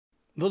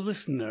THE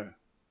LISTENER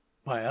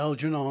by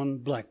Algernon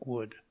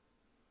Blackwood.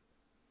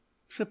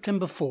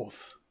 September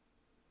 4th.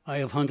 I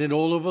have hunted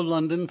all over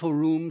London for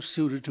rooms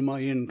suited to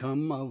my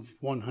income of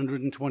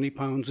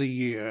 £120 a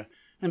year,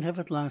 and have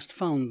at last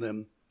found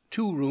them.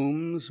 2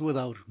 rooms,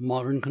 without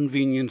modern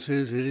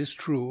conveniences, it is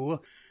true,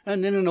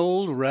 and in an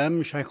old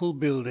ramshackle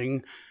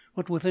building,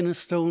 but within a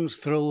stone's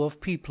throw of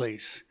P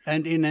Place,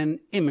 and in an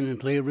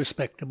eminently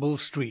respectable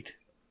street.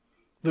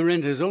 The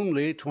rent is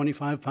only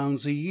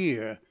 £25 a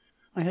year.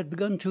 I had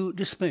begun to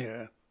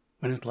despair,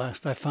 when at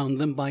last I found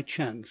them by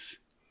chance.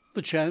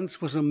 The chance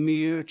was a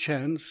mere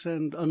chance,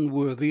 and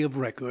unworthy of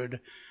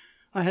record.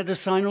 I had to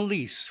sign a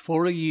lease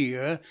for a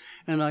year,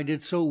 and I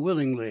did so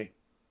willingly.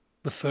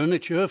 The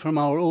furniture from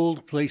our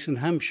old place in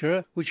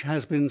Hampshire, which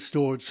has been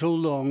stored so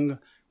long,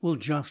 will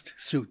just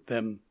suit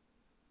them.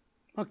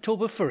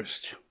 October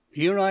 1st.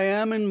 Here I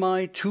am in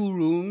my 2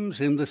 rooms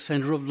in the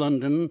centre of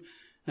London,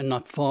 and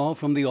not far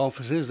from the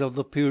offices of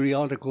the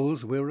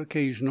periodicals, where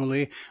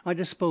occasionally I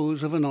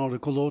dispose of an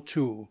article or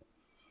 2.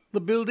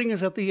 The building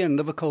is at the end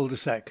of a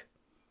cul-de-sac.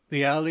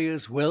 The alley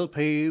is well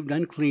paved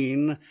and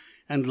clean,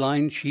 and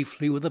lined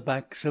chiefly with the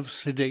backs of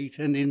sedate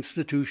and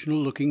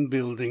institutional-looking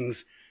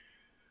buildings.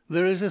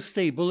 There is a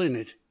stable in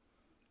it.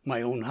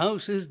 My own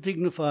house is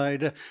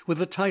dignified with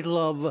the title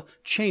of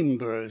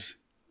Chambers,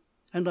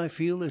 and I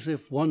feel as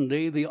if one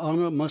day the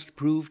honour must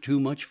prove too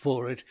much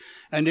for it,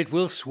 and it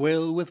will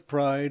swell with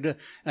pride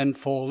and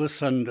fall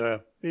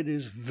asunder. It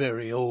is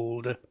very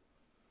old.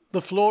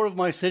 The floor of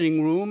my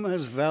sitting-room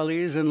has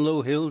valleys and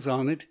low hills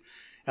on it,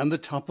 and the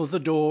top of the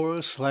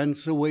door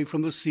slants away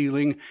from the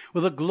ceiling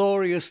with a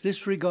glorious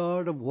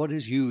disregard of what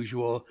is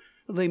usual.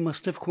 They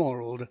must have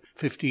quarrelled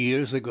 50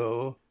 years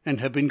ago, and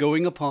have been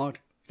going apart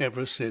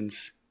ever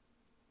since.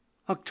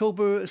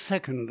 October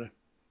 2nd.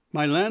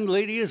 My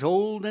landlady is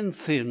old and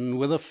thin,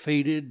 with a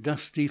faded,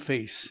 dusty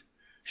face.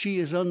 She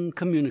is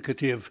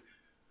uncommunicative.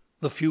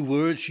 The few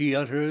words she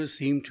utters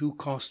seem to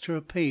cost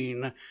her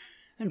pain,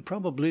 and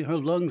probably her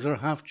lungs are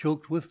half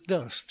choked with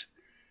dust.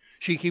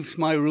 She keeps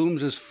my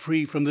rooms as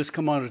free from this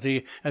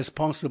commodity as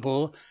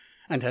possible,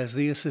 and has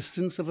the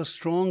assistance of a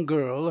strong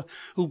girl,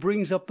 who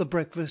brings up the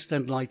breakfast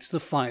and lights the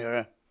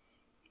fire.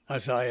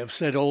 As I have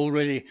said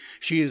already,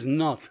 she is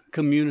not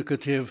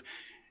communicative.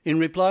 In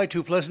reply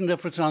to pleasant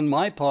efforts on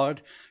my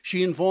part,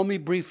 she informed me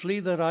briefly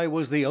that I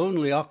was the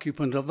only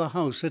occupant of the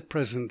house at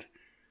present.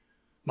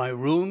 My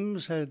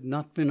rooms had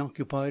not been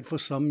occupied for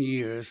some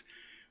years.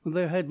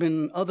 There had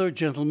been other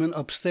gentlemen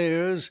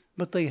upstairs,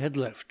 but they had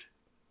left.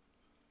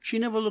 She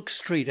never looks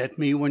straight at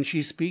me when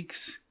she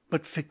speaks,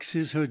 but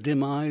fixes her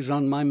dim eyes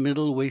on my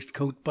middle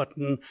waistcoat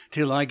button,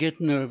 till I get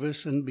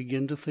nervous and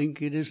begin to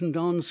think it isn't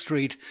on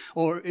straight,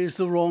 or is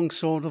the wrong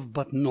sort of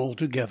button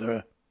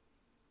altogether.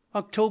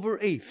 October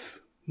 8th.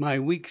 My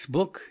week's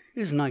book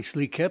is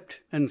nicely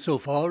kept, and so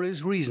far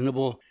is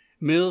reasonable.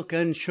 Milk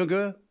and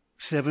sugar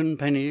 7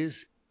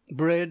 pennies,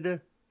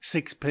 bread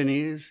 6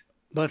 pennies,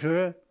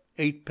 butter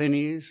 8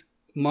 pennies,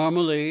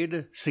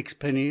 marmalade 6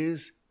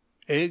 pennies,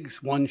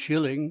 eggs 1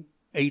 shilling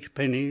 8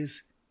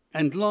 pennies,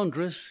 and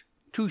laundress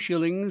 2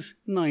 shillings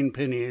 9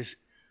 pennies,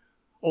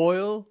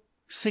 oil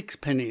 6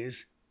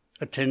 pennies,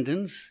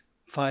 attendance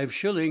 5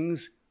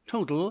 shillings,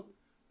 total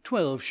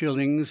 12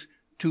 shillings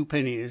 2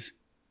 pennies.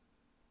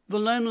 The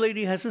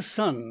landlady has a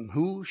son,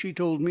 who, she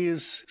told me,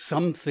 is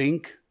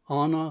somethink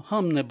on a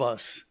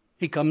omnibus.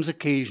 He comes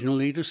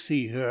occasionally to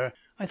see her.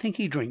 I think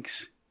he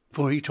drinks,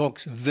 for he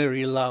talks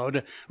very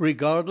loud,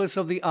 regardless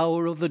of the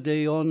hour of the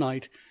day or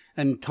night,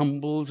 and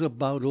tumbles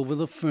about over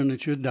the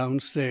furniture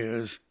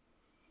downstairs.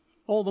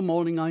 All the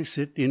morning I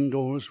sit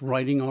indoors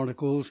writing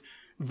articles,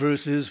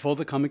 verses for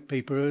the comic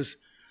papers,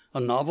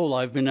 a novel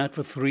I've been at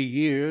for 3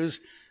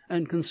 years,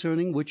 and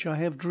concerning which I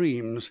have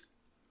dreams,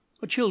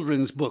 a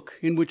children's book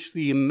in which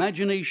the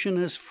imagination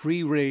has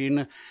free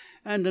rein,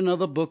 and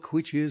another book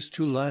which is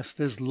to last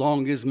as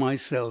long as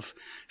myself,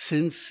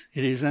 since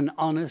it is an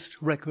honest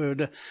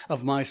record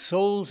of my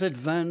soul's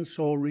advance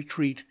or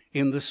retreat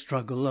in the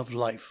struggle of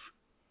life.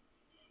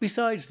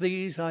 Besides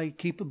these, I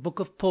keep a book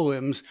of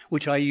poems,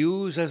 which I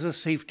use as a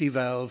safety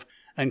valve,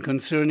 and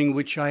concerning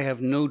which I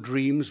have no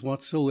dreams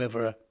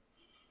whatsoever.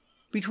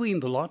 Between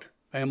the lot,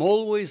 I am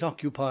always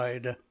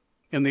occupied.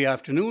 In the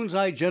afternoons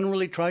I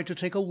generally try to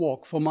take a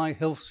walk for my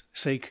health's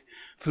sake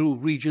through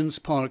Regent's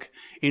Park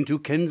into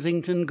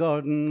Kensington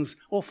Gardens,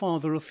 or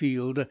farther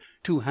afield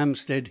to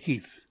Hampstead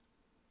Heath.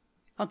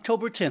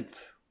 October 10th.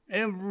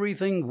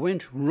 Everything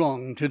went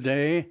wrong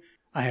to-day.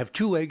 I have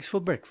 2 eggs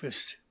for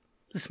breakfast.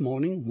 This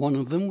morning one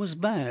of them was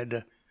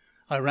bad.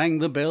 I rang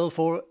the bell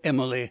for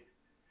Emily.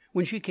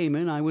 When she came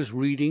in I was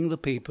reading the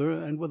paper,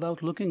 and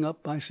without looking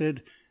up I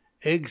said,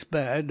 "Eggs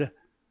bad."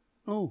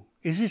 "Oh,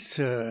 is it,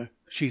 sir?"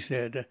 she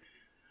said.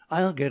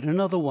 "I'll get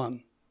another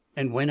one,"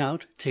 and went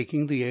out,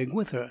 taking the egg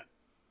with her.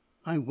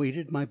 I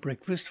waited my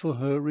breakfast for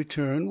her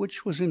return,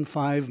 which was in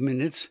 5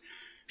 minutes.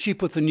 She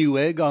put the new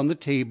egg on the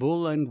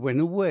table and went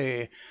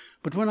away,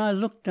 but when I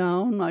looked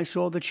down I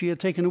saw that she had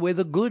taken away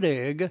the good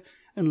egg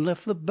and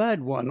left the bad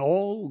one,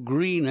 all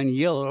green and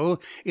yellow,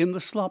 in the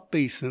slop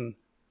basin.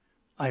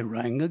 I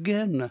rang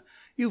again.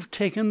 "You've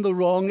taken the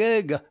wrong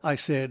egg," I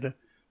said.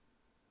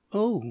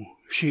 "Oh,"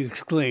 she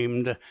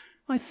exclaimed,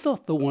 "I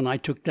thought the one I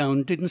took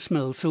down didn't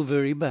smell so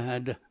very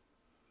bad."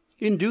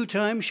 In due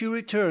time she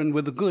returned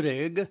with the good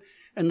egg,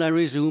 and I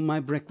resumed my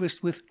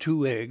breakfast with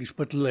 2 eggs,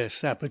 but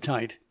less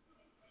appetite.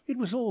 It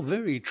was all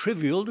very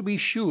trivial, to be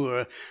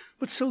sure,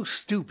 but so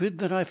stupid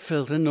that I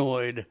felt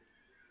annoyed.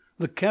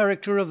 The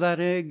character of that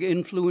egg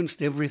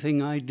influenced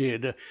everything I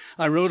did.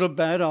 I wrote a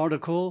bad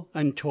article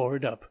and tore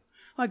it up.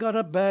 I got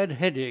a bad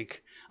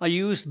headache. I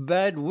used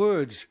bad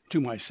words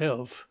to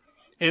myself.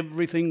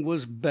 Everything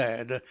was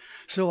bad,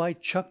 so I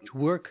chucked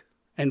work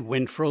and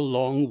went for a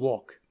long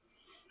walk.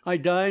 I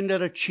dined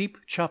at a cheap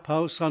chop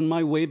house on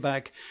my way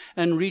back,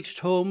 and reached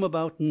home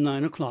about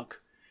 9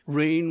 o'clock.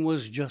 Rain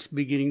was just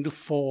beginning to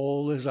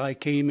fall as I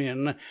came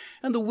in,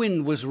 and the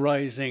wind was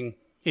rising.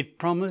 It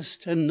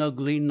promised an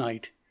ugly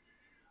night.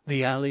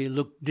 The alley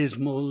looked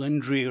dismal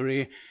and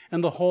dreary,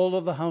 and the hall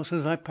of the house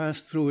as I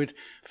passed through it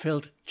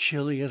felt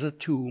chilly as a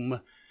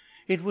tomb.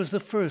 It was the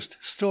first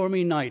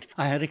stormy night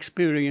I had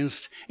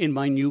experienced in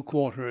my new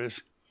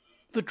quarters.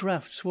 The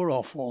draughts were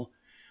awful.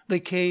 They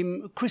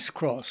came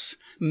criss-cross,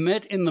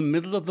 met in the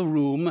middle of the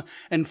room,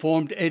 and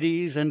formed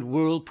eddies and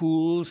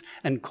whirlpools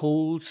and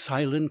cold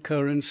silent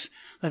currents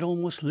that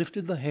almost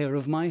lifted the hair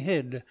of my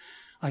head.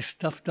 I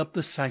stuffed up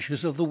the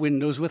sashes of the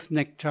windows with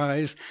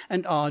neckties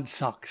and odd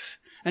socks,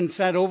 and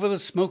sat over the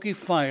smoky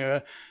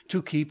fire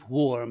to keep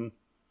warm.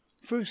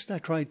 First I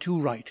tried to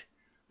write,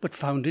 but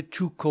found it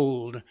too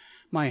cold.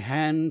 My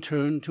hand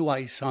turned to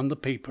ice on the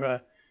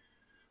paper.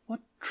 What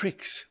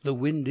tricks the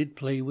wind did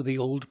play with the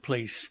old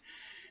place!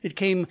 It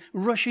came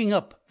rushing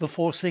up the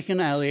forsaken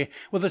alley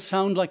with a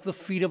sound like the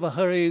feet of a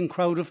hurrying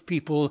crowd of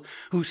people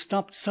who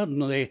stopped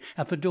suddenly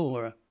at the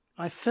door.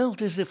 I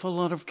felt as if a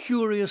lot of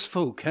curious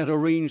folk had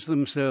arranged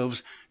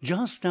themselves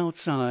just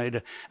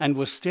outside and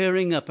were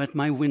staring up at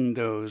my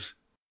windows.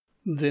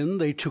 Then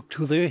they took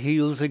to their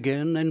heels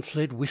again and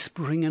fled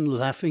whispering and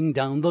laughing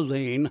down the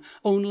lane,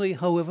 only,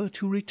 however,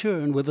 to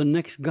return with the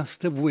next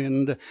gust of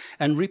wind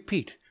and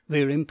repeat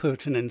their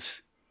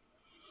impertinence.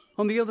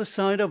 On the other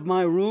side of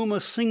my room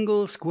a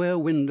single square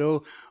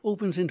window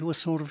opens into a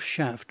sort of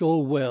shaft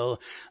or well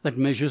that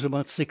measures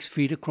about 6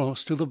 feet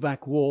across to the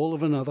back wall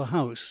of another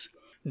house.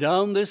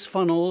 Down this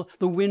funnel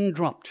the wind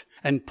dropped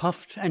and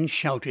puffed and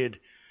shouted.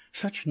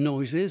 Such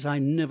noises I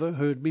never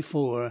heard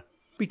before.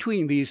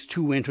 Between these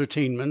two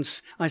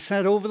entertainments I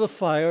sat over the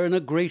fire in a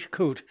great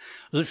coat,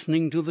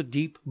 listening to the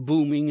deep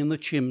booming in the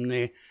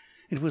chimney.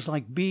 It was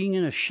like being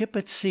in a ship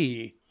at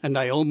sea, and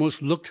I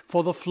almost looked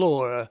for the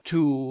floor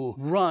to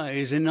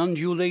rise in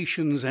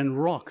undulations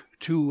and rock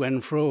to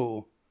and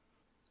fro.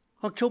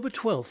 October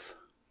 12th.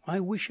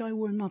 I wish I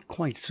were not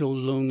quite so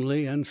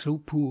lonely and so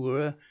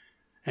poor,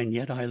 and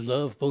yet I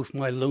love both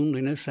my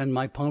loneliness and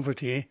my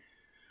poverty.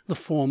 The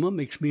former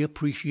makes me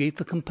appreciate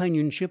the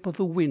companionship of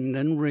the wind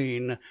and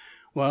rain,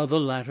 while the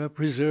latter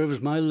preserves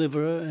my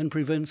liver and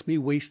prevents me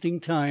wasting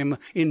time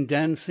in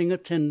dancing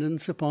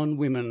attendance upon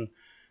women.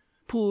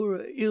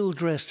 Poor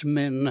ill-dressed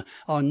men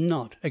are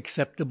not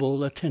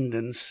acceptable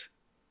attendants.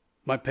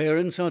 My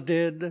parents are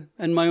dead,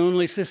 and my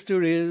only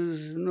sister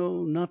is,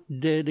 no, not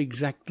dead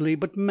exactly,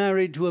 but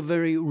married to a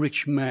very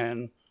rich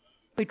man.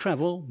 They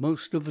travel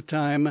most of the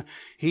time,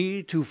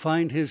 he to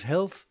find his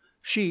health,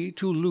 she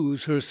to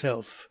lose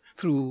herself.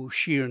 Through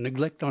sheer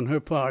neglect on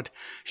her part,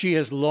 she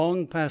has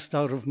long passed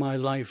out of my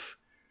life.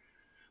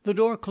 The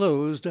door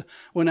closed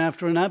when,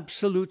 after an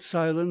absolute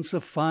silence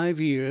of 5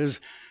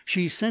 years,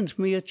 she sent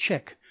me a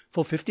cheque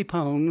for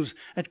 £50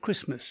 at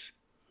Christmas.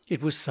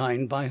 It was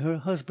signed by her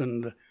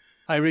husband.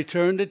 I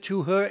returned it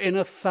to her in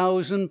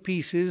 1,000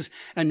 pieces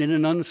and in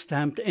an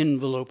unstamped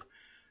envelope,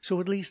 so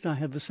at least I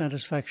had the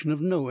satisfaction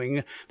of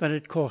knowing that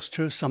it cost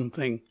her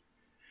something.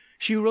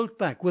 She wrote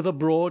back with a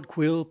broad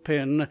quill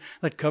pen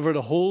that covered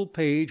a whole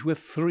page with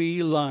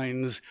 3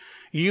 lines.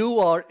 "You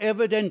are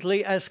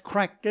evidently as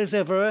cracked as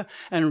ever,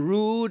 and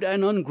rude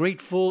and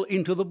ungrateful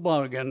into the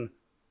bargain."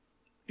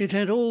 It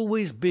had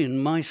always been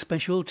my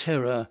special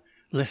terror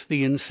lest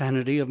the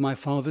insanity of my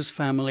father's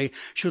family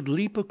should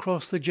leap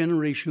across the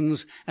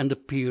generations and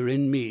appear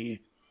in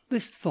me.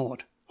 This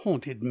thought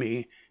haunted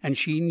me, and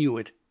she knew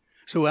it.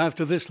 So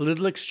after this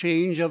little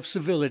exchange of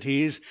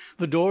civilities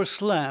the door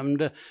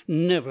slammed,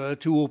 never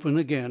to open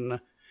again.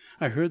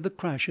 I heard the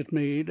crash it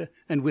made,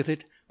 and with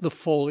it the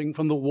falling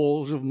from the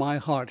walls of my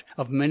heart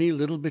of many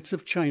little bits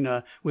of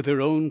china with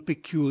their own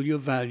peculiar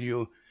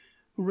value.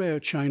 Rare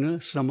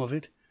china, some of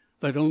it,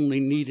 that only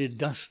needed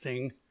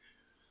dusting.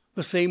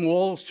 The same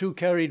walls, too,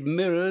 carried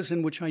mirrors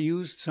in which I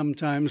used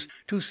sometimes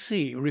to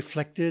see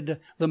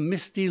reflected the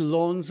misty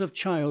lawns of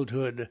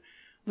childhood,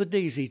 the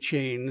daisy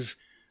chains,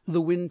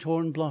 the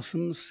wind-torn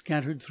blossoms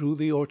scattered through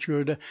the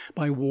orchard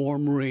by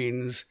warm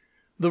rains,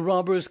 the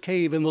robber's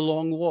cave in the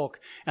long walk,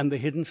 and the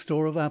hidden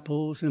store of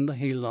apples in the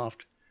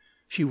hayloft.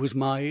 She was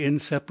my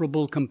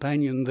inseparable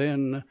companion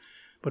then,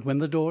 but when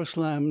the door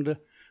slammed,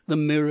 the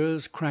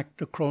mirrors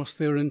cracked across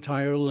their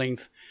entire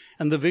length,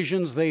 and the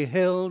visions they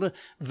held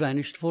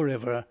vanished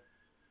forever.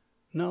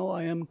 Now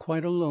I am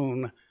quite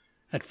alone,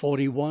 At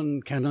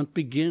 41 cannot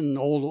begin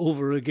all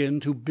over again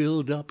to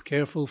build up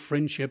careful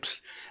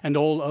friendships, and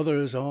all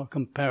others are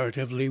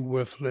comparatively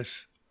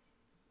worthless.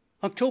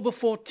 October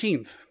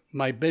 14th.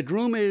 My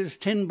bedroom is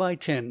 10 by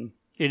 10.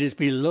 It is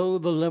below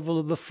the level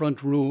of the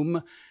front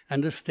room,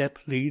 and a step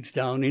leads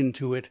down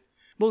into it.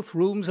 Both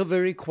rooms are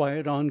very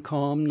quiet on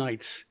calm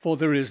nights, for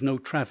there is no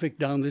traffic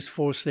down this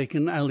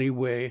forsaken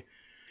alleyway.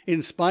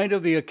 In spite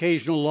of the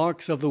occasional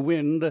larks of the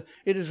wind,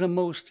 it is a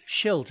most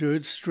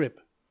sheltered strip.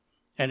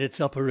 At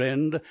its upper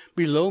end,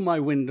 below my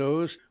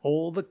windows,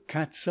 all the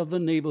cats of the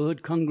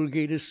neighbourhood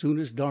congregate as soon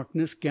as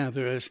darkness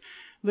gathers.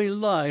 They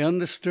lie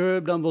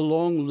undisturbed on the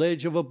long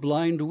ledge of a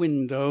blind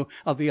window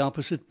of the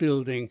opposite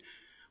building,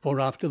 for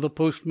after the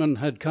postman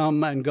had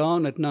come and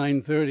gone at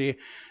 9:30,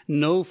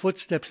 no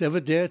footsteps ever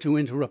dare to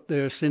interrupt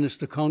their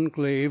sinister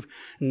conclave,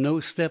 no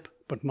step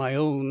but my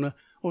own,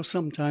 or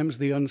sometimes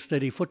the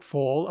unsteady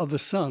footfall of the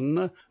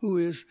son, who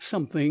is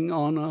something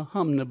on a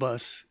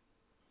omnibus.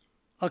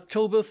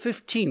 October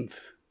 15th.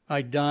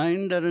 I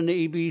dined at an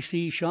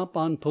ABC shop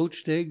on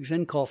poached eggs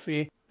and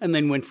coffee, and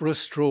then went for a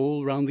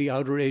stroll round the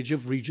outer edge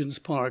of Regent's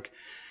Park.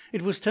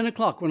 It was 10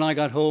 o'clock when I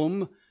got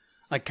home.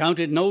 I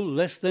counted no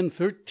less than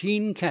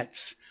 13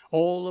 cats,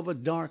 all of a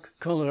dark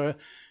colour,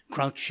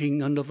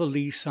 crouching under the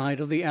lee side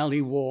of the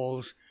alley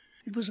walls.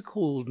 It was a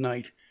cold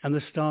night, and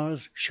the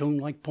stars shone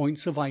like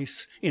points of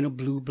ice in a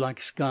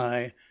blue-black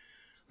sky.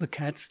 The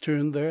cats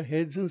turned their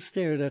heads and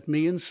stared at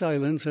me in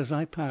silence as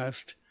I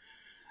passed.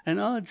 An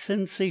odd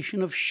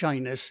sensation of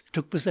shyness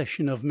took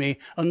possession of me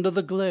under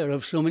the glare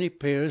of so many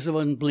pairs of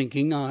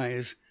unblinking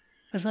eyes.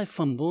 As I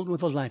fumbled with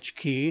the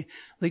latch-key,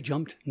 they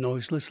jumped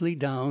noiselessly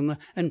down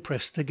and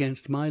pressed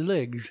against my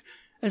legs,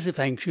 as if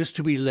anxious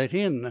to be let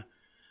in.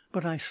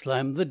 But I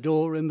slammed the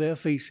door in their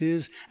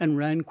faces and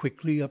ran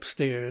quickly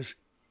upstairs.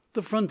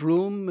 The front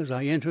room, as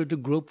I entered to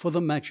grope for the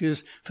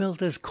matches,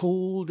 felt as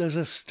cold as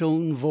a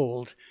stone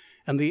vault,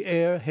 and the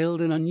air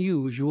held an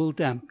unusual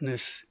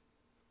dampness.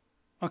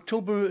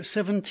 October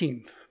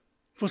 17th.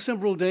 For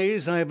several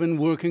days I have been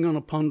working on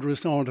a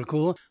ponderous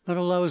article that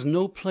allows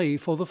no play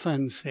for the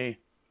fancy.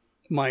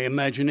 My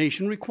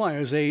imagination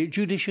requires a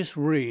judicious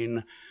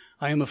rein.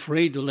 I am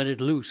afraid to let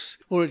it loose,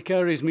 for it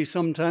carries me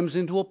sometimes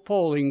into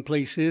appalling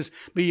places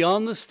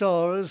beyond the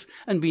stars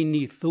and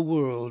beneath the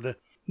world.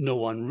 No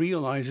one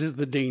realizes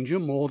the danger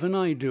more than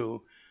I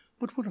do.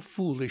 But what a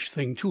foolish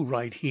thing to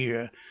write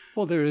here,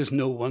 for there is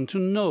no one to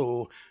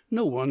know,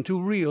 no one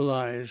to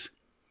realize.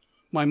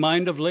 My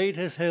mind of late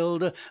has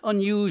held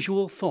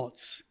unusual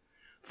thoughts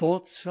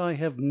I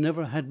have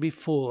never had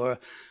before,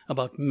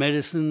 about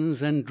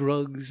medicines and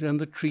drugs and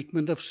the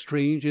treatment of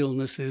strange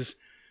illnesses.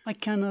 I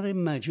cannot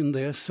imagine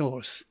their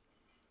source.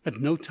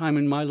 At no time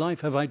in my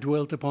life have I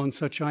dwelt upon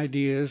such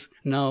ideas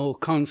now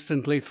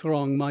constantly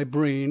throng my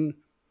brain.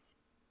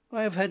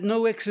 I have had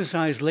no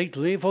exercise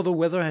lately, for the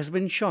weather has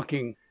been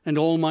shocking, and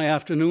all my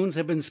afternoons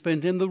have been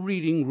spent in the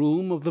reading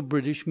room of the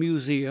British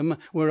Museum,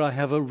 where I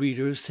have a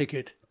reader's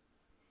ticket.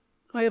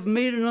 I have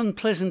made an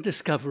unpleasant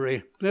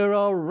discovery. There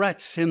are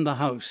rats in the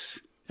house.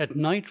 At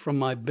night, from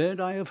my bed,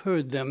 I have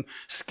heard them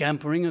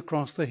scampering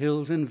across the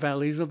hills and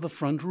valleys of the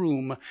front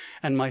room,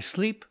 and my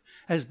sleep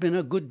has been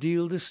a good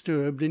deal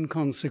disturbed in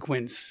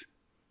consequence.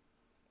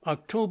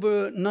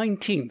 October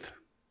 19th.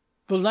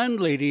 The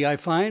landlady, I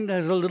find,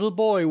 has a little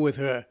boy with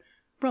her,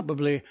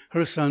 probably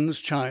her son's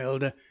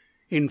child.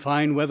 In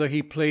fine weather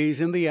he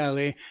plays in the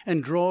alley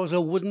and draws a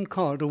wooden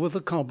cart over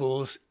the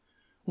cobbles.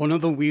 One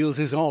of the wheels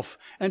is off,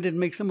 and it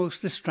makes a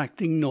most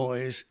distracting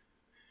noise.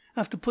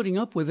 After putting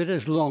up with it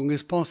as long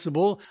as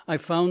possible, I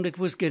found it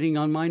was getting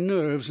on my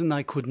nerves, and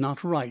I could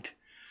not write.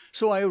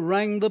 So I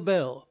rang the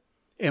bell.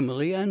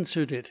 Emily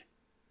answered it.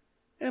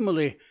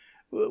 "Emily,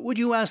 would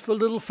you ask the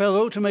little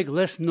fellow to make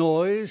less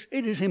noise?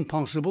 It is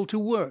impossible to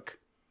work."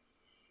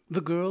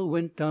 The girl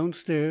went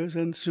downstairs,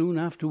 and soon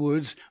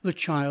afterwards the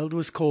child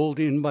was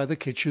called in by the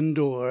kitchen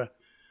door.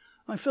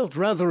 I felt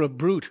rather a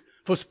brute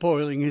for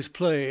spoiling his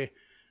play.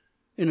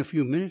 In a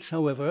few minutes,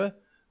 however,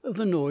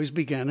 the noise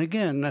began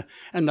again,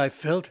 and I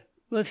felt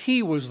that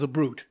he was the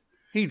brute.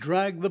 He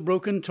dragged the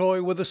broken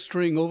toy with a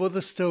string over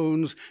the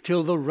stones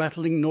till the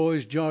rattling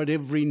noise jarred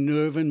every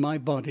nerve in my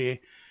body.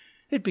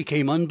 It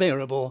became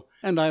unbearable,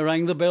 and I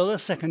rang the bell a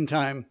second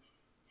time.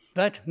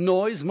 "That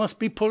noise must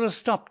be put a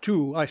stop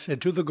to," I said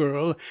to the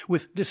girl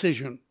with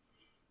decision.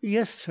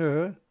 "Yes,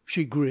 sir,"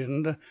 she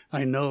grinned,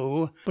 "I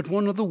know, but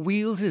one of the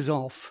wheels is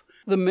off.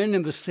 The men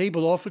in the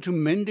stable offered to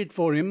mend it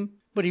for him,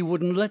 but he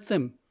wouldn't let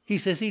them. He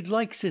says he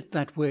likes it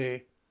that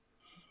way."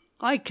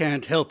 "I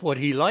can't help what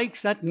he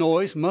likes. That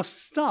noise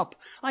must stop.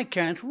 I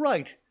can't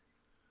write."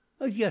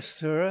 "Yes,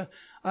 sir,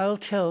 I'll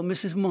tell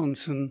Mrs.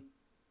 Monson."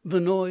 The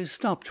noise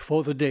stopped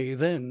for the day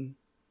then.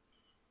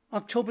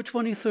 October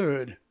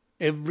 23rd.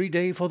 Every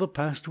day for the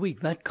past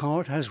week that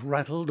cart has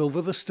rattled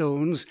over the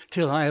stones,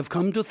 till I have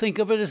come to think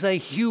of it as a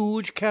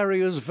huge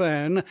carrier's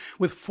van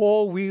with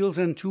 4 wheels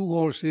and 2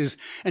 horses,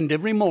 and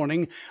every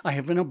morning I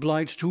have been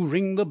obliged to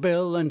ring the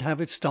bell and have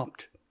it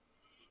stopped.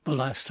 The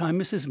last time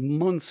Mrs.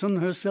 Monson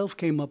herself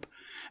came up,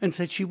 and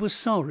said she was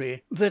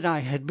sorry that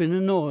I had been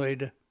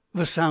annoyed.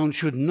 The sound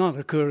should not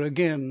occur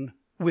again.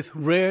 With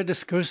rare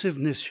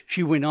discursiveness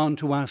she went on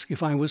to ask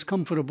if I was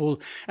comfortable,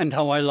 and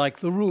how I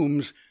liked the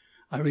rooms.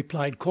 I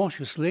replied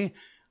cautiously.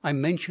 I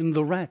mentioned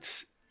the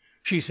rats.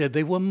 She said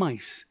they were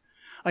mice.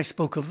 I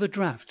spoke of the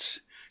draughts.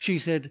 She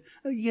said,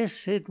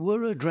 yes, it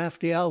were a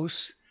draughty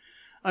house.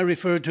 I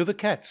referred to the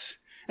cats,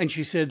 and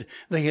she said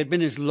they had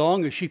been as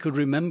long as she could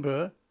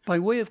remember. By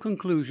way of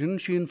conclusion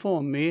she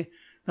informed me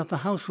that the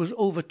house was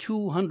over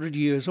 200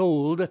 years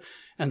old,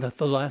 and that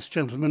the last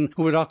gentleman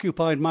who had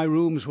occupied my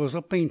rooms was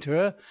a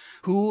painter,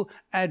 who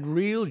 "'ad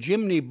real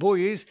chimney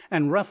buoys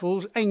and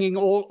raffles 'anging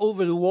all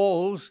over the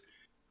walls."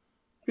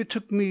 It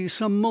took me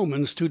some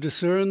moments to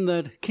discern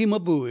that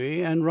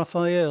Cimabue and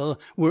Raphael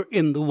were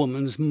in the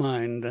woman's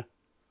mind.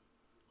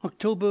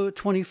 October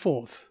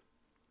 24th.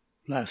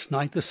 Last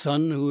night the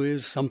son, who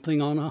is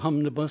something on a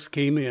omnibus,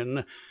 came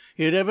in.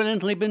 He had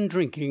evidently been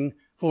drinking,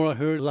 for I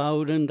heard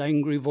loud and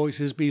angry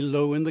voices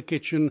below in the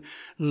kitchen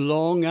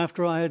long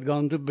after I had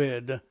gone to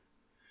bed.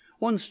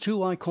 Once,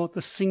 too, I caught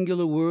the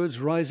singular words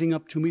rising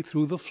up to me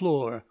through the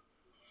floor.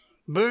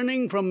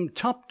 "Burning from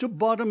top to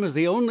bottom is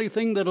the only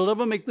thing that'll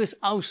ever make this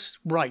 'ouse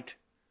right."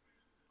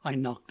 I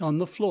knocked on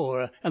the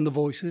floor, and the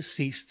voices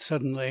ceased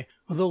suddenly,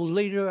 though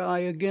later I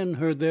again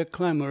heard their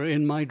clamour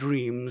in my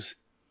dreams.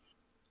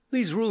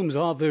 These rooms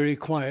are very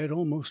quiet,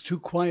 almost too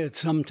quiet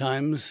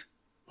sometimes.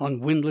 On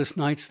windless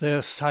nights they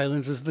are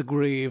silent as the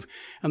grave,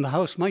 and the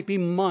house might be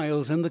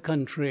miles in the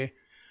country.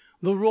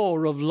 The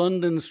roar of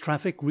London's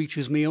traffic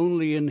reaches me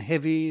only in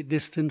heavy,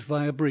 distant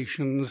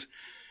vibrations.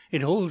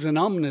 It holds an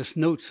ominous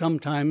note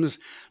sometimes,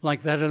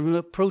 like that of an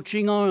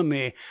approaching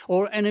army,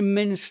 or an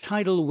immense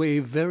tidal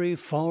wave very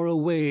far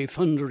away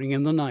thundering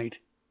in the night.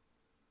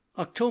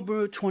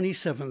 October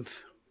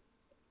 27th.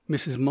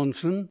 Mrs.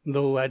 Monson,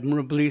 though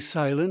admirably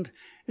silent,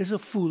 is a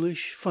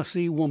foolish,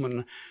 fussy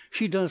woman.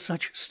 She does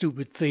such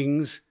stupid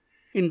things.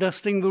 In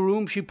dusting the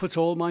room she puts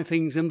all my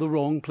things in the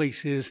wrong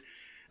places.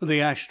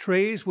 The ash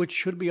trays, which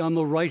should be on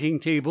the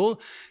writing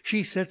table,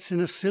 she sets in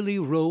a silly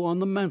row on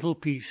the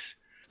mantelpiece.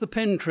 The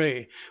pen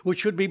tray, which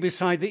should be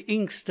beside the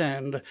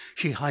inkstand,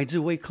 she hides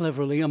away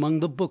cleverly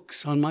among the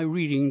books on my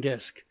reading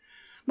desk.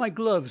 My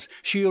gloves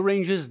she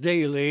arranges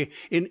daily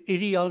in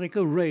idiotic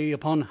array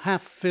upon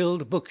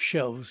half-filled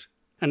bookshelves,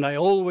 and I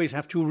always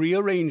have to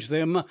rearrange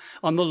them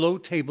on the low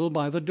table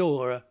by the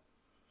door.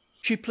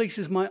 She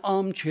places my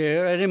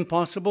armchair at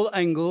impossible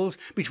angles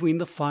between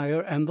the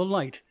fire and the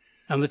light,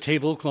 and the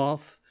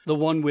tablecloth, the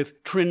one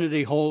with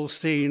Trinity Hall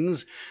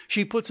stains,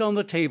 she puts on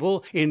the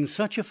table in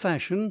such a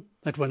fashion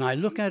that when I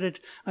look at it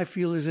I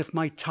feel as if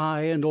my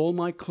tie and all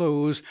my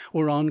clothes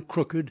were on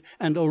crooked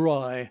and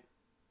awry.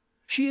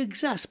 She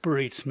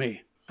exasperates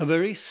me. Her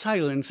very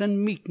silence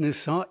and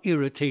meekness are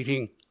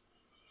irritating.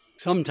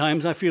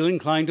 Sometimes I feel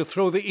inclined to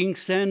throw the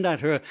inkstand at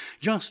her,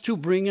 just to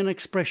bring an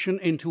expression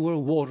into her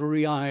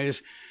watery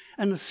eyes,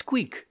 and a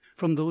squeak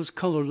from those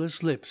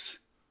colourless lips.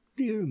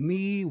 Dear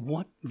me,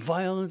 what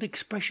violent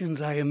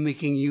expressions I am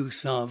making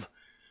use of!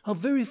 How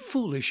very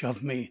foolish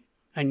of me!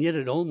 And yet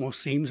it almost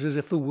seems as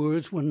if the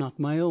words were not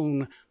my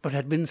own, but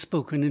had been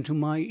spoken into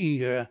my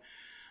ear.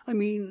 I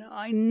mean,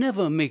 I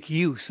never make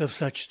use of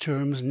such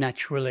terms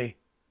naturally.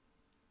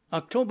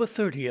 October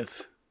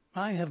 30th.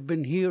 I have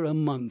been here a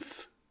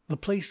month. The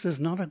place does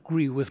not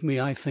agree with me,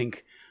 I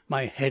think.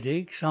 My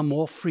headaches are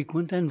more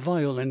frequent and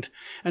violent,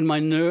 and my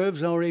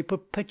nerves are a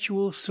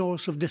perpetual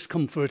source of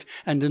discomfort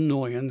and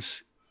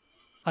annoyance.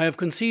 I have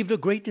conceived a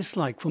great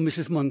dislike for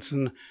Mrs.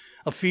 Monson,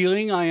 a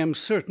feeling I am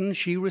certain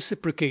she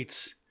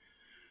reciprocates.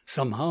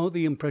 Somehow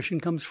the impression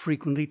comes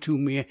frequently to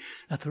me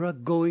that there are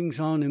goings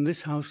on in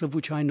this house of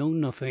which I know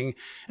nothing,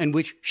 and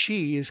which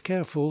she is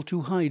careful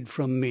to hide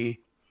from me.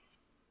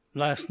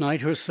 Last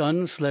night her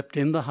son slept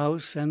in the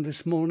house, and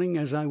this morning,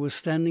 as I was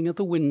standing at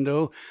the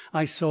window,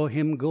 I saw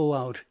him go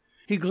out.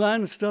 He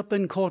glanced up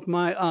and caught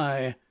my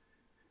eye.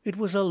 It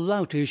was a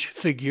loutish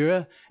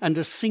figure and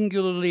a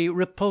singularly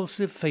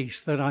repulsive face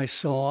that I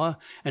saw,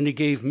 and he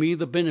gave me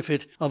the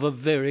benefit of a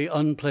very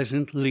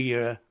unpleasant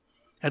leer.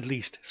 At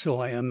least, so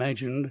I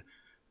imagined.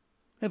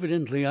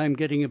 Evidently I am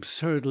getting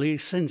absurdly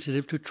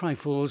sensitive to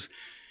trifles,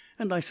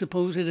 and I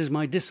suppose it is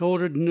my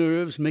disordered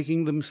nerves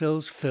making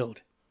themselves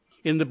felt.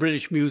 In the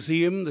British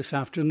Museum this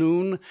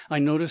afternoon I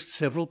noticed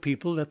several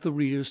people at the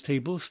readers'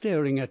 table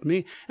staring at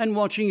me and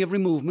watching every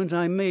movement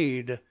I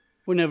made.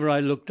 Whenever I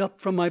looked up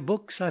from my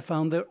books I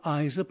found their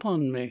eyes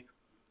upon me.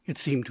 It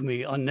seemed to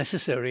me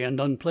unnecessary and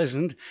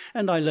unpleasant,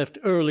 and I left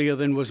earlier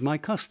than was my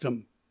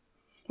custom.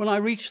 When I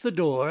reached the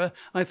door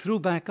I threw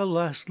back a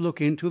last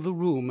look into the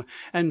room,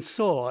 and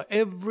saw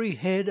every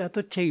head at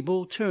the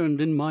table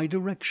turned in my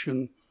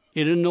direction.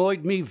 It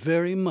annoyed me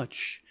very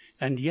much,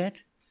 and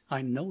yet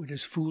I know it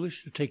is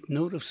foolish to take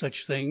note of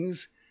such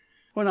things.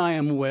 When I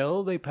am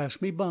well they pass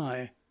me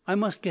by. I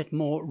must get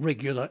more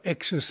regular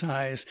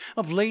exercise.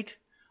 Of late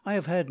I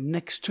have had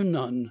next to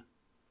none.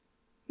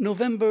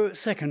 November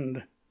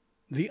 2nd.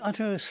 The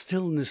utter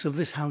stillness of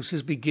this house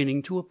is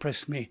beginning to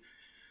oppress me.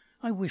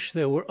 I wish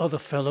there were other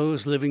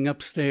fellows living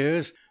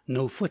upstairs.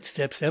 No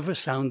footsteps ever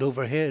sound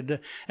overhead,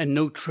 and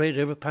no tread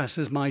ever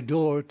passes my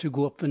door to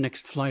go up the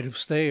next flight of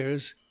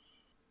stairs.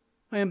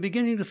 I am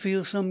beginning to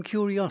feel some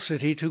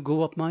curiosity to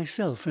go up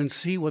myself and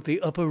see what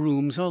the upper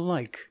rooms are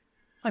like.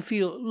 I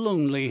feel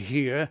lonely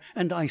here,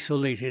 and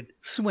isolated,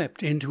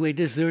 swept into a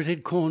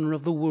deserted corner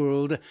of the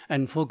world,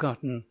 and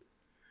forgotten.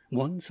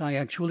 Once I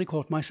actually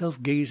caught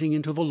myself gazing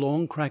into the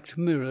long cracked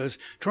mirrors,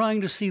 trying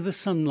to see the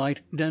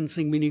sunlight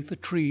dancing beneath the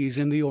trees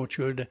in the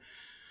orchard.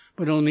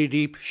 But only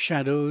deep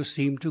shadows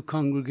seemed to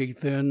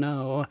congregate there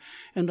now,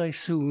 and I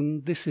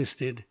soon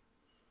desisted.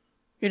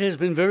 It has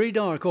been very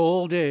dark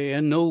all day,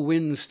 and no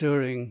wind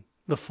stirring.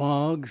 The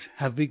fogs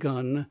have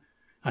begun.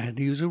 I had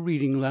to use a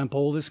reading lamp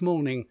all this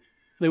morning.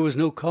 There was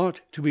no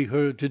cart to be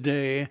heard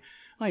to-day.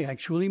 I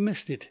actually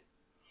missed it.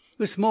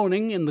 This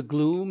morning, in the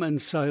gloom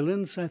and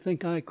silence, I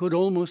think I could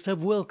almost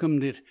have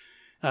welcomed it.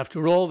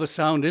 After all, the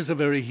sound is a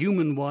very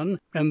human one,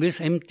 and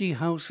this empty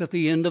house at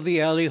the end of the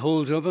alley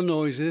holds other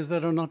noises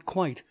that are not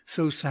quite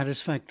so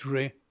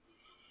satisfactory.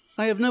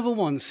 I have never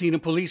once seen a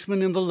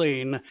policeman in the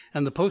lane,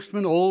 and the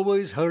postman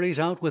always hurries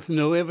out with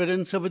no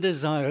evidence of a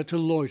desire to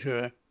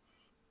loiter.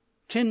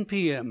 10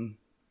 p.m.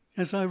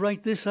 As I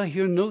write this I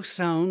hear no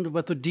sound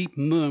but the deep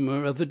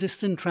murmur of the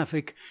distant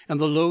traffic and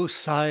the low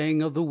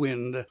sighing of the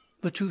wind.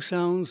 The two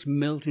sounds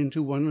melt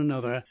into one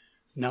another.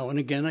 Now and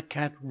again a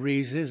cat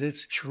raises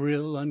its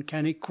shrill,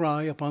 uncanny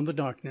cry upon the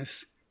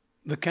darkness.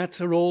 The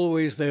cats are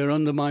always there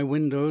under my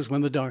windows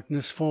when the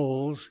darkness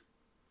falls.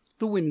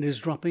 The wind is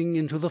dropping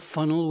into the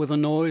funnel with a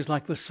noise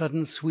like the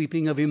sudden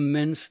sweeping of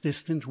immense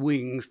distant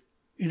wings.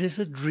 It is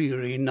a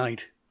dreary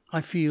night.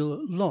 I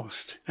feel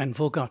lost and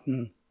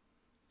forgotten.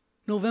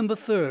 November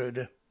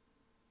 3rd.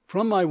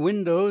 From my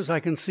windows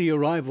I can see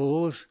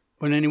arrivals.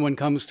 When anyone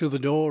comes to the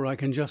door I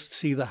can just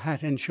see the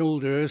hat and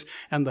shoulders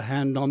and the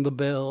hand on the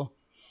bell.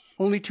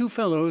 Only 2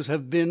 fellows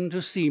have been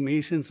to see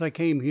me since I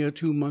came here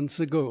 2 months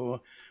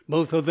ago.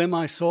 Both of them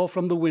I saw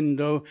from the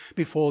window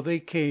before they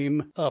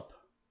came up,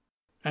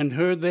 and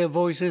heard their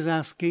voices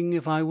asking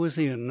if I was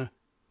in.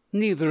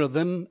 Neither of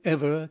them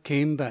ever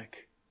came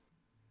back.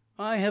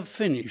 I have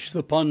finished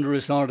the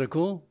ponderous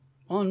article.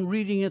 On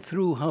reading it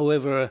through,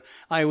 however,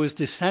 I was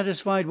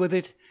dissatisfied with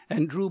it,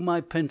 and drew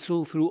my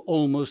pencil through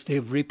almost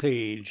every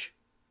page.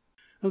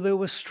 There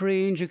were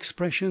strange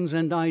expressions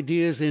and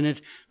ideas in it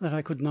that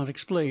I could not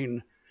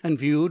explain, and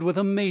viewed with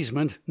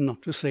amazement,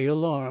 not to say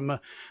alarm.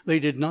 They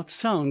did not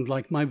sound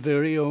like my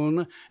very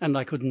own, and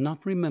I could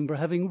not remember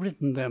having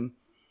written them.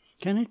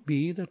 Can it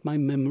be that my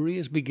memory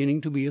is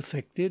beginning to be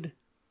affected?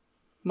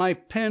 My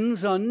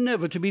pens are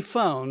never to be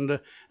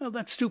found.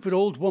 That stupid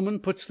old woman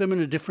puts them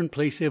in a different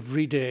place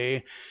every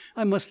day.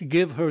 I must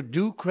give her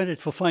due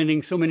credit for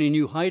finding so many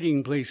new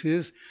hiding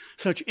places.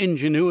 Such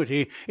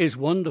ingenuity is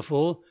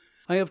wonderful.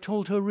 I have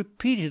told her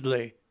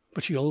repeatedly,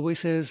 but she always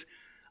says,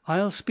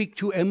 "I'll speak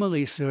to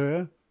Emily,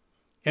 sir."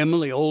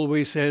 Emily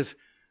always says,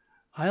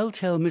 "I'll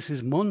tell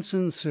Mrs.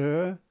 Monson,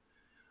 sir."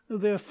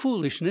 Their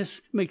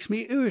foolishness makes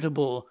me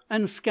irritable,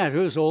 and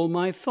scatters all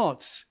my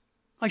thoughts.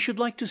 I should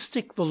like to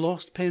stick the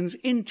lost pens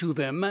into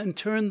them, and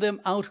turn them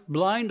out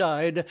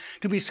blind-eyed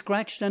to be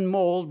scratched and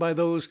mauled by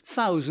those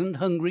 1,000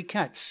 hungry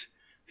cats.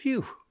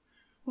 Phew!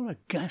 What a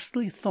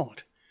ghastly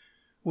thought!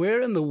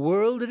 Where in the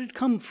world did it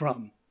come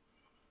from?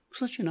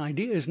 Such an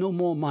idea is no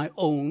more my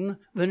own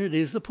than it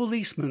is the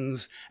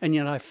policeman's, and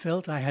yet I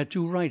felt I had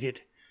to write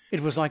it.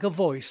 It was like a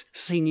voice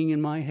singing in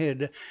my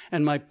head,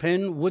 and my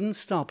pen wouldn't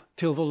stop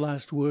till the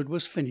last word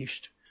was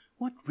finished.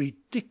 What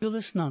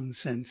ridiculous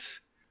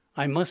nonsense!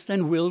 I must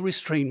and will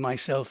restrain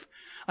myself.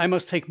 I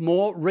must take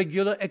more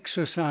regular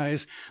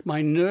exercise.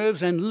 My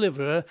nerves and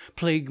liver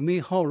plague me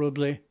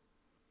horribly.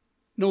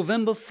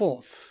 November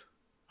 4th.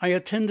 I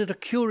attended a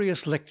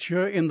curious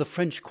lecture in the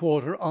French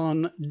Quarter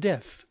on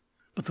death,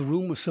 but the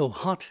room was so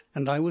hot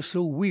and I was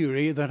so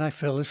weary that I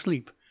fell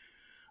asleep.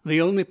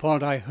 The only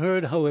part I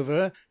heard,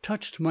 however,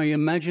 touched my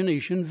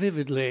imagination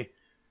vividly.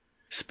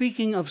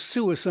 Speaking of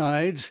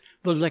suicides,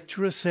 the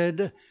lecturer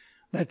said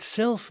that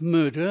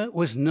self-murder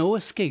was no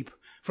escape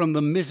from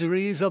the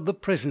miseries of the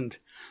present,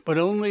 but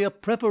only a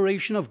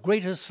preparation of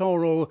greater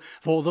sorrow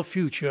for the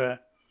future.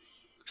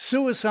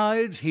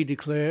 Suicides, he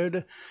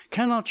declared,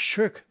 cannot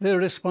shirk their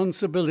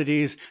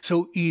responsibilities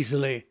so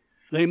easily.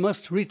 They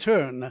must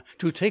return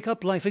to take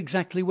up life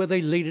exactly where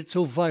they laid it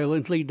so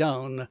violently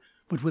down,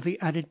 but with the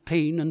added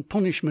pain and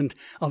punishment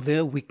of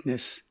their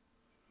weakness.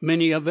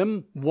 Many of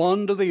them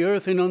wander the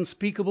earth in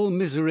unspeakable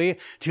misery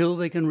till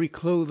they can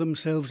reclothe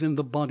themselves in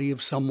the body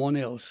of some one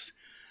else,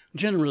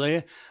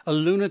 generally a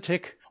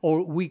lunatic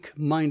or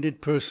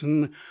weak-minded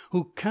person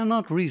who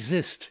cannot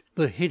resist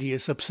the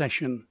hideous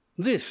obsession.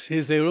 This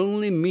is their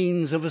only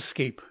means of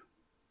escape.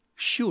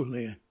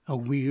 Surely a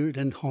weird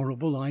and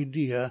horrible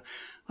idea.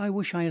 I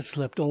wish I had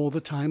slept all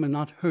the time and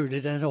not heard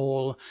it at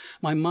all.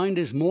 My mind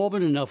is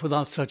morbid enough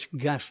without such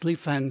ghastly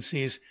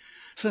fancies,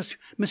 such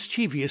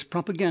mischievous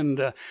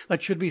propaganda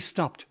that should be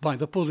stopped by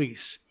the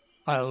police.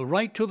 I'll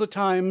write to the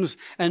Times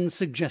and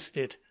suggest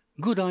it.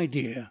 Good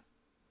idea.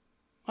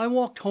 I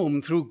walked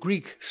home through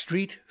Greek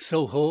Street,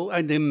 Soho,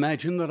 and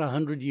imagined that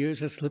 100 years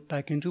had slipped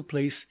back into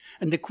place,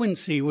 and De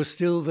Quincey was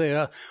still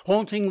there,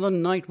 haunting the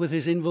night with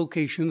his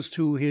invocations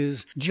to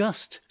his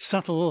just,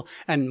 subtle,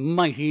 and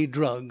mighty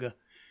drug.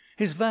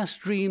 His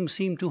vast dream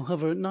seemed to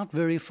hover not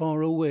very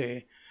far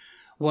away.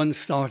 Once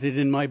started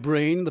in my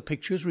brain, the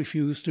pictures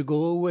refused to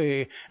go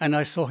away, and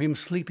I saw him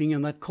sleeping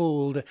in that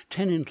cold,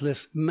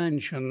 tenantless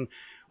mansion,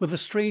 with a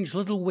strange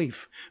little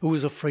waif who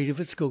was afraid of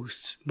its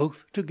ghosts,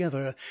 both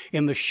together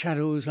in the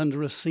shadows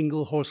under a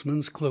single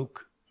horseman's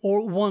cloak,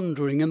 or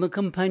wandering in the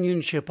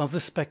companionship of the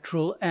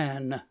spectral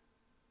Anne,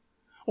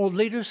 or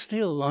later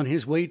still on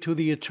his way to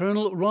the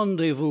eternal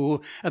rendezvous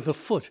at the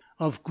foot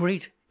of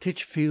Great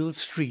Titchfield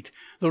Street,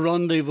 the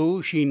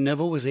rendezvous she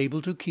never was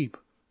able to keep.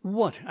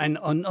 What an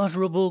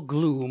unutterable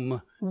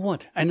gloom,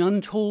 what an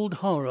untold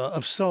horror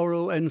of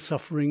sorrow and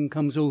suffering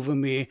comes over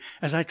me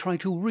as I try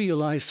to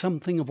realize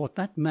something of what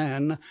that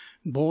man,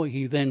 boy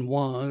he then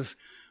was,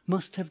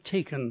 must have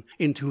taken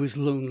into his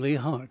lonely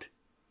heart.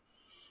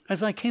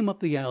 As I came up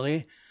the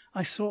alley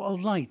I saw a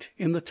light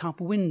in the top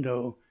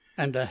window,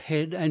 and a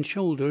head and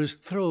shoulders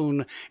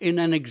thrown in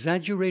an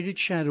exaggerated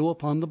shadow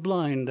upon the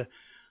blind.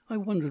 I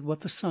wondered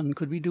what the sun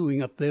could be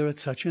doing up there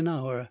at such an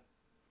hour.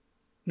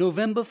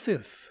 November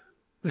 5th.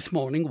 This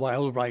morning,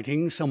 while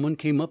writing, someone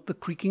came up the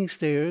creaking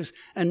stairs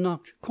and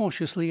knocked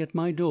cautiously at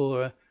my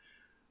door.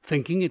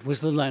 Thinking it was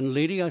the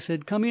landlady, I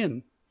said, "Come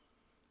in."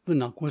 The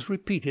knock was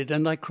repeated,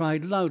 and I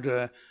cried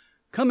louder,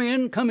 "Come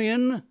in, come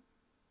in."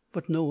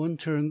 But no one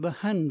turned the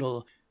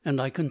handle, and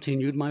I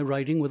continued my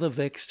writing with a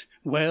vexed,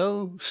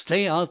 "Well,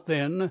 stay out,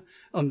 then,"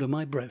 under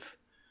my breath.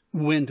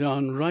 Went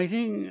on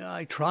writing.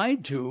 I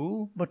tried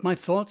to, but my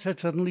thoughts had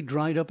suddenly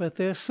dried up at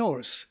their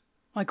source.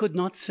 I could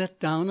not set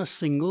down a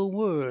single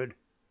word.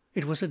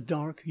 It was a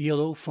dark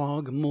yellow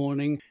fog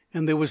morning,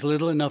 and there was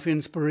little enough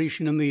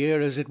inspiration in the air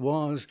as it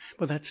was,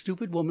 but that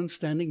stupid woman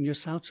standing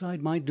just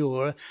outside my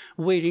door,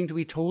 waiting to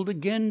be told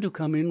again to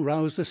come in,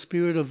 roused a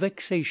spirit of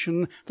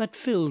vexation that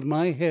filled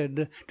my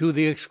head, to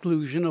the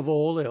exclusion of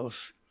all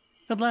else.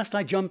 At last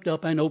I jumped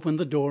up and opened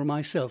the door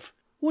myself.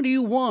 "What do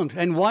you want,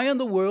 and why in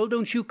the world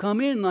don't you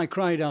come in?" I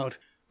cried out,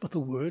 but the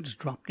words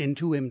dropped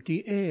into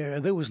empty air.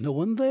 There was no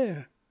one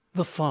there.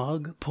 The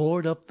fog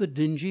poured up the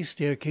dingy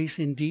staircase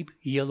in deep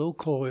yellow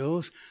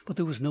coils, but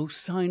there was no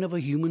sign of a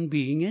human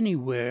being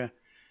anywhere.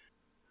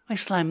 I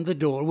slammed the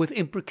door with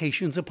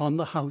imprecations upon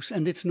the house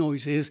and its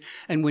noises,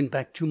 and went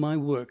back to my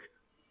work.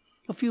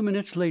 A few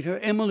minutes later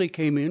Emily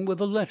came in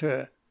with a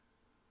letter.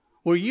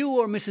 "Were you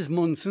or Mrs.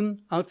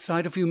 Monson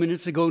outside a few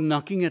minutes ago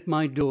knocking at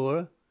my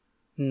door?"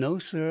 "No,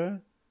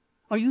 sir."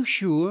 "Are you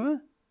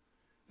sure?"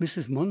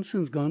 "Mrs.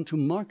 Monson's gone to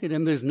market,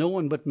 and there's no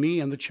one but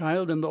me and the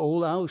child in the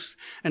old 'ouse,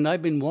 and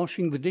I've been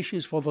washing the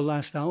dishes for the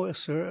last hour,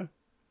 sir."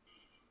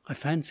 I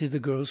fancied the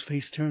girl's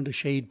face turned a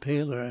shade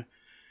paler.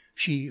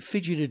 She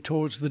fidgeted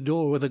towards the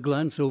door with a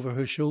glance over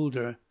her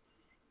shoulder.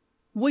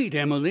 "Wait,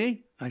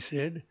 Emily," I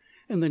said,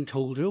 and then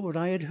told her what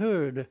I had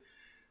heard.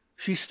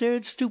 She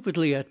stared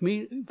stupidly at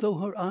me, though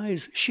her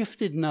eyes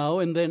shifted now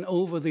and then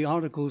over the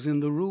articles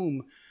in the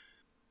room.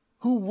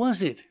 "Who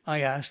was it?" I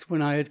asked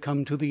when I had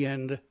come to the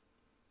end.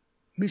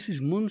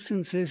 "Mrs.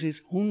 Monson says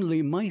it's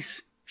only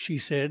mice," she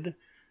said,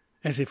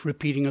 as if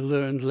repeating a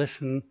learned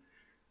lesson.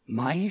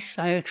 "Mice!"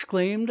 I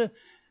exclaimed.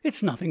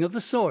 "It's nothing of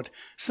the sort.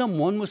 Some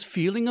one was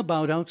feeling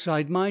about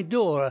outside my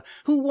door.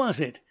 Who was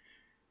it?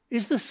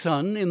 Is the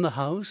son in the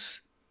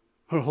house?"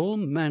 Her whole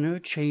manner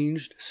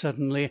changed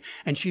suddenly,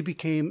 and she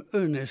became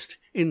earnest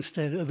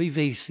instead of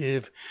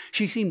evasive.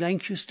 She seemed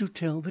anxious to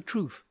tell the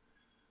truth.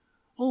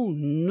 "Oh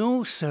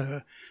no,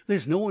 sir,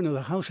 there's no one in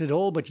the house at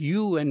all but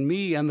you and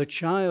me and the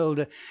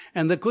child,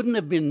 and there couldn't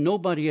have been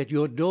nobody at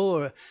your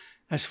door.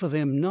 As for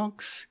them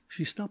knocks—"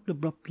 She stopped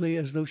abruptly,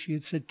 as though she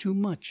had said too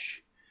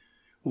much.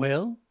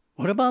 "Well,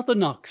 what about the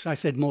knocks?" I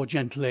said more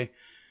gently.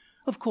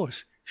 "Of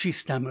course," she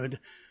stammered,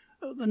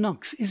 "the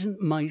knocks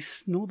isn't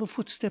mice, nor the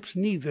footsteps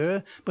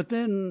neither, but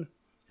then—"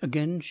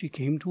 Again she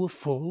came to a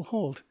full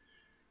halt.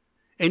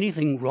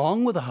 "Anything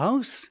wrong with the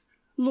house?"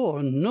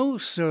 "Lor, no,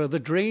 sir, the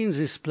drains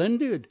is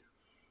splendid."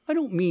 "I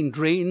don't mean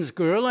drains,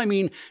 girl. I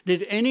mean,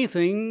 did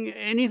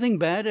anything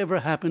bad ever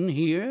happen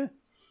here?"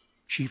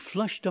 She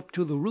flushed up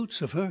to the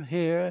roots of her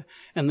hair,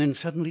 and then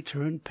suddenly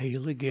turned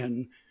pale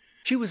again.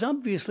 She was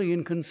obviously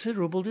in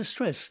considerable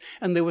distress,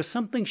 and there was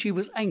something she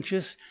was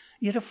anxious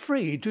yet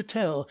afraid to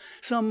tell,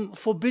 some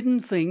forbidden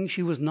thing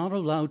she was not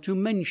allowed to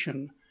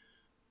mention.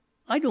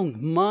 "I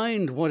don't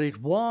mind what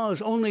it was,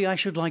 only I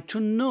should like to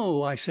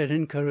know," I said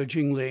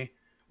encouragingly.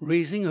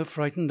 Raising her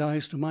frightened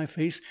eyes to my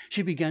face,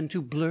 she began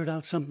to blurt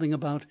out something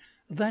about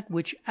 "that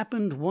which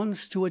 'appened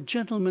once to a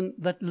gentleman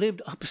that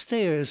lived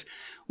upstairs,"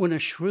 when a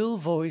shrill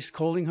voice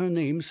calling her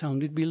name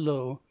sounded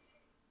below.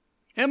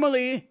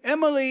 "Emily!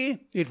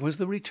 Emily!" It was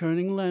the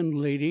returning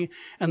landlady,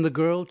 and the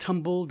girl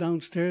tumbled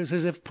downstairs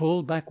as if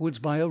pulled backwards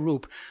by a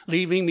rope,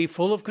 leaving me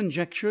full of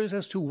conjectures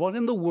as to what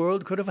in the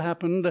world could have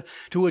happened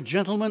to a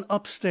gentleman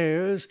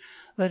upstairs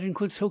that in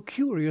could so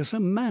curious a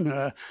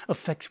manner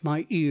affect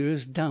my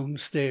ears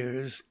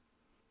downstairs.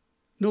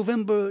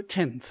 November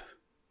 10th.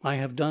 I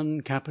have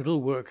done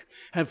capital work,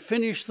 have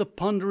finished the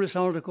ponderous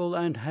article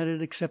and had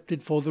it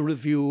accepted for the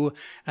review,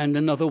 and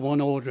another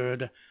one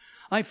ordered.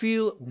 I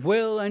feel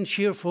well and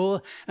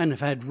cheerful, and have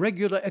had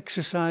regular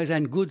exercise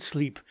and good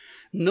sleep.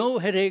 No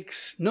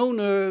headaches, no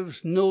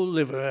nerves, no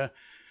liver.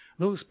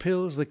 Those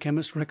pills the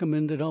chemist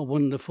recommended are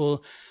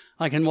wonderful.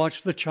 I can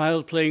watch the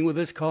child playing with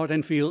his cart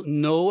and feel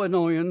no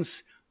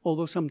annoyance,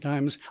 although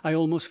sometimes I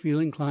almost feel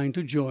inclined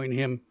to join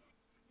him.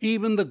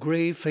 Even the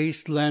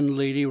grey-faced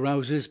landlady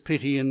rouses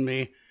pity in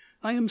me.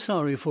 I am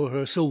sorry for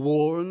her, so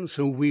worn,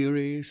 so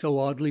weary, so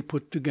oddly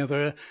put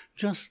together,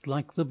 just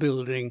like the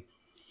building.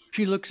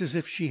 She looks as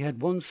if she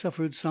had once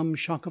suffered some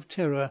shock of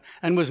terror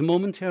and was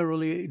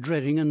momentarily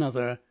dreading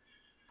another.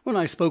 When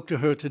I spoke to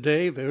her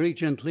to-day, very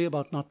gently,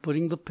 about not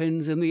putting the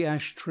pens in the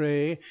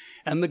ash-tray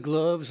and the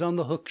gloves on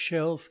the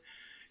hook-shelf,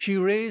 she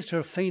raised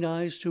her faint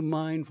eyes to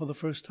mine for the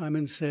first time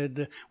and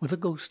said, with a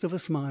ghost of a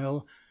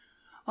smile,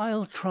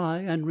 "I'll try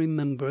and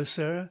remember,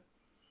 sir."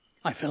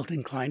 I felt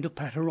inclined to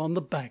pat her on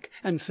the back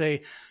and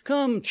say,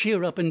 "Come,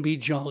 cheer up and be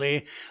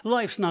jolly.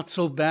 Life's not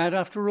so bad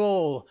after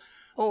all.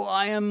 Oh,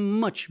 I am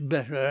much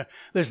better.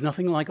 There's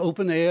nothing like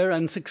open air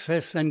and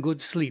success and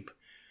good sleep.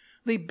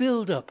 They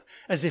build up,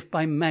 as if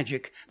by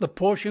magic, the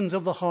portions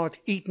of the heart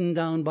eaten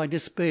down by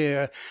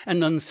despair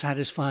and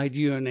unsatisfied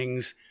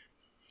yearnings.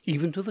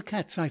 Even to the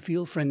cats I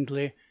feel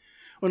friendly.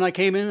 When I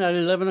came in at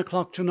 11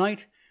 o'clock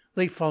to-night,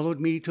 they followed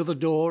me to the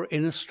door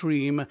in a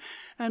stream,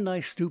 and I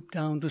stooped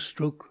down to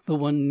stroke the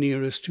one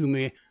nearest to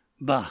me.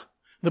 Bah!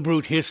 The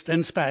brute hissed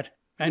and spat,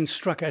 and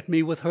struck at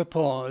me with her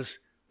paws.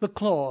 The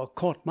claw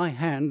caught my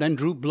hand and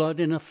drew blood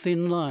in a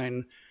thin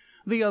line.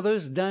 The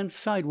others danced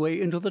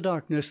sideway into the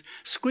darkness,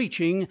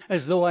 screeching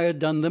as though I had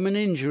done them an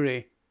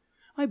injury.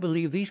 I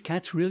believe these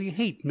cats really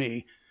hate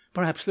me.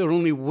 Perhaps they're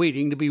only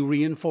waiting to be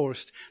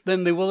reinforced.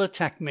 Then they will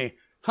attack me.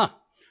 Ha!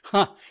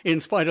 Ha!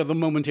 In spite of the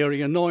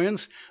momentary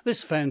annoyance,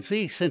 this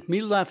fancy sent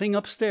me laughing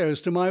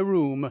upstairs to my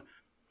room.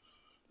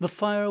 The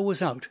fire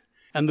was out,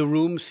 and the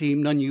room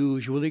seemed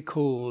unusually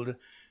cold.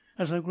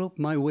 As I groped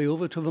my way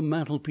over to the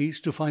mantelpiece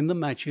to find the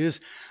matches,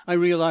 I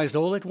realized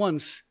all at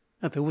once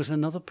that there was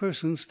another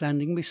person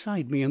standing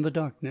beside me in the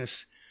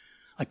darkness.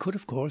 I could,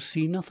 of course,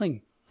 see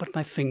nothing, but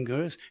my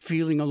fingers,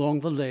 feeling along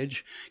the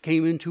ledge,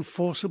 came into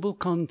forcible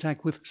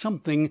contact with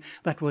something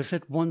that was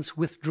at once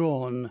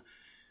withdrawn.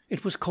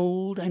 It was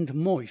cold and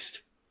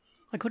moist.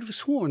 I could have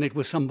sworn it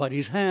was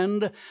somebody's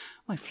hand.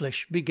 My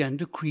flesh began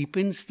to creep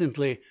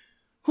instantly.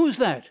 "Who's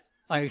that?"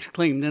 I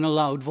exclaimed in a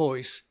loud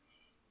voice.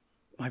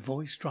 My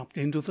voice dropped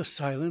into the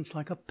silence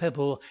like a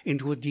pebble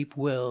into a deep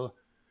well.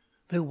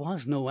 There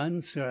was no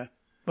answer,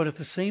 but at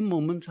the same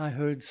moment I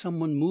heard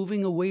someone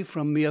moving away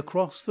from me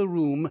across the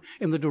room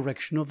in the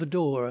direction of the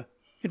door.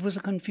 It was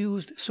a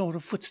confused sort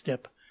of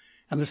footstep,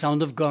 and the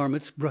sound of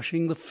garments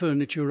brushing the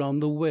furniture on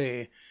the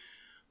way.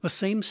 The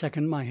same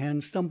second my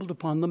hand stumbled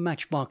upon the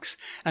matchbox,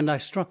 and I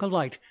struck a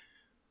light.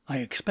 I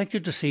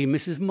expected to see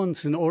Mrs.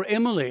 Munson, or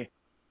Emily,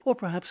 or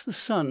perhaps the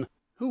son,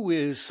 who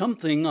is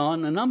something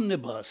on an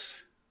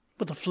omnibus.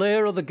 But the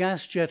flare of the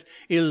gas jet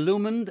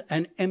illumined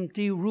an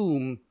empty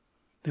room.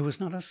 There was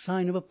not a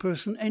sign of a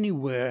person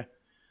anywhere.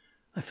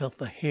 I felt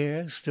the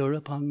hair stir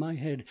upon my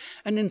head,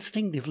 and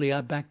instinctively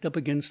I backed up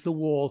against the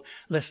wall,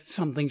 lest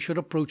something should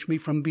approach me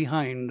from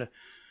behind.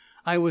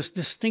 I was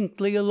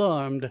distinctly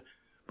alarmed,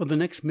 but the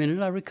next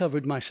minute I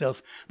recovered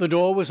myself. The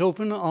door was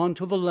open on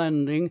to the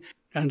landing,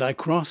 and I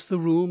crossed the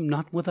room,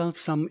 not without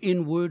some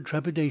inward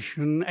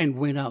trepidation, and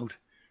went out.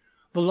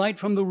 The light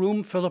from the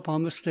room fell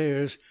upon the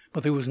stairs,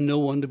 but there was no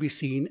one to be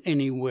seen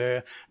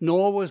anywhere,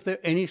 nor was there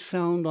any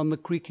sound on the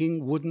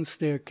creaking wooden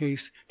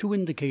staircase to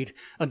indicate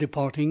a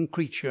departing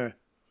creature.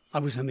 I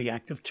was in the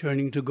act of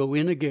turning to go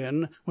in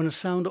again, when a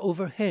sound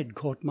overhead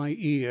caught my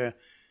ear.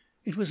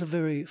 It was a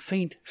very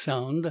faint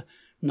sound,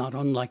 not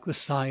unlike the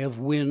sigh of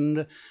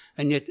wind,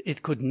 and yet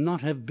it could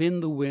not have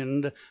been the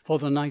wind, for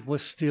the night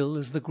was still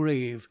as the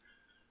grave.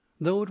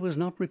 Though it was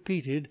not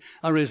repeated,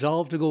 I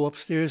resolved to go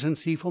upstairs and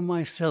see for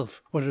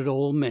myself what it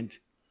all meant.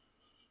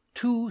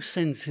 Two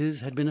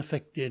senses had been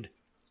affected,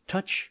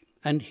 touch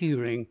and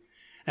hearing,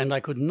 and I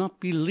could not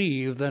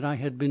believe that I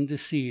had been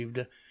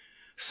deceived.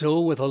 So,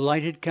 with a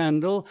lighted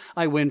candle,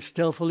 I went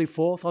stealthily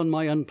forth on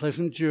my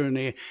unpleasant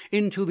journey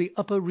into the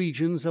upper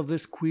regions of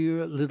this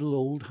queer little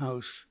old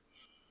house.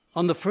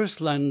 On the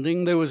first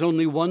landing there was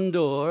only one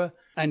door,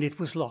 and it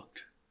was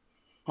locked.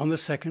 On the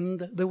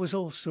second there was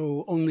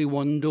also only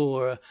one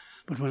door,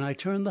 but when I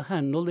turned the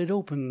handle it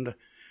opened.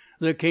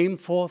 There came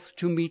forth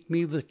to meet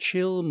me the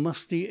chill,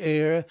 musty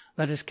air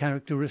that is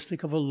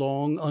characteristic of a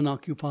long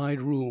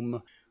unoccupied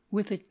room.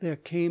 With it there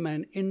came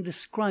an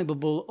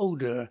indescribable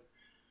odour.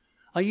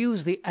 I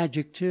use the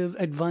adjective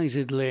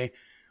advisedly.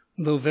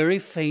 Though very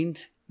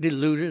faint,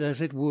 diluted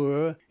as it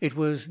were, it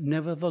was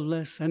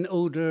nevertheless an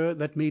odour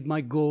that made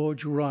my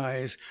gorge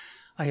rise.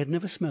 I had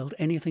never smelt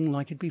anything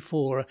like it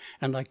before,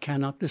 and I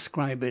cannot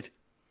describe it.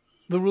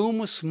 The room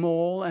was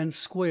small and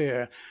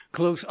square,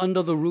 close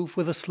under the roof,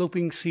 with a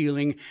sloping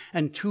ceiling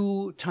and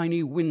two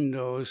tiny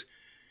windows.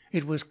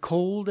 It was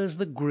cold as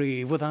the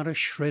grave, without a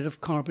shred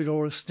of carpet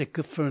or a stick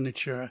of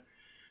furniture.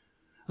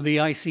 The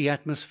icy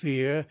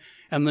atmosphere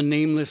and the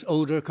nameless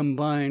odour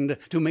combined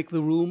to make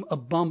the room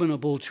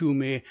abominable to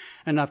me,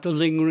 and after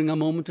lingering a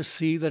moment to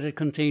see that it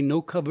contained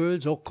no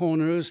cupboards or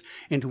corners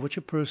into which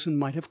a person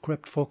might have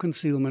crept for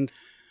concealment,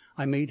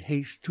 I made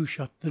haste to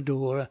shut the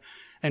door,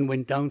 and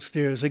went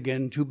downstairs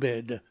again to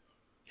bed.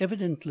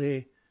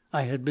 Evidently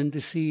I had been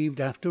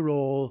deceived after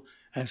all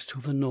as to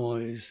the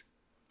noise.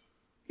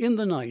 In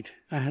the night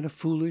I had a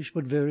foolish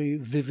but very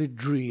vivid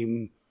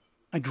dream.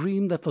 I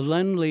dreamed that the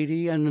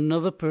landlady and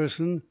another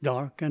person,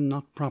 dark and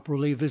not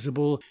properly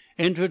visible,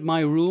 entered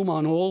my room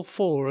on all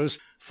fours,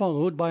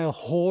 followed by a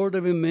horde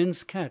of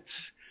immense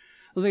cats.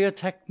 They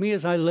attacked me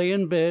as I lay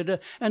in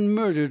bed, and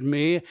murdered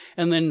me,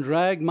 and then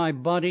dragged my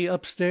body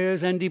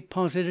upstairs and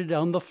deposited it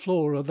on the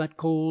floor of that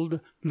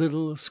cold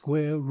little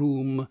square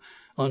room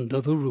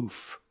under the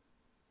roof.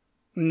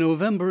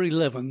 November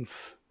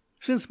 11th.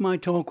 Since my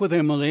talk with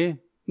Emily,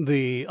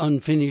 the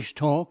unfinished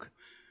talk,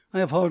 I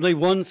have hardly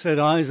once set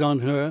eyes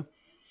on her.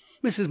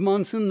 Mrs.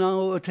 Monson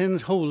now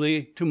attends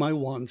wholly to my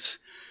wants.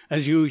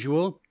 As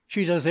usual,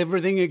 she does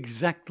everything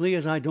exactly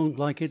as I don't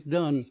like it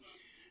done.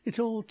 It's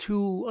all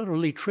too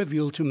utterly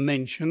trivial to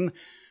mention,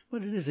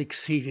 but it is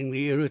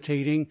exceedingly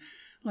irritating.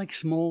 Like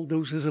small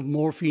doses of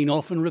morphine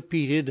often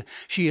repeated,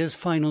 she has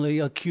finally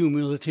a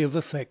cumulative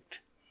effect.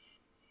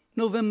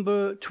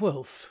 November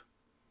 12th.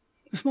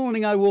 This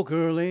morning I woke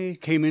early,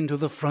 came into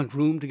the front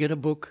room to get a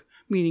book,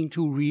 meaning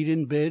to read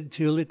in bed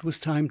till it was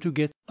time to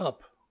get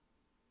up.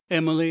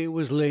 Emily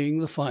was laying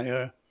the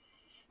fire.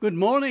 "Good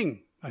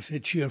morning," I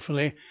said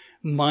cheerfully.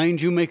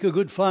 "Mind you make a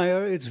good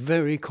fire. It's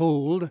very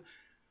cold."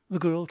 The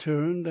girl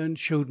turned and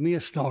showed me a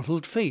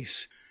startled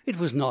face. It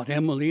was not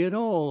Emily at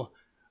all.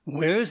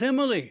 "Where's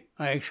Emily?"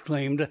 I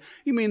exclaimed.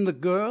 "You mean the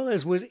girl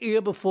as was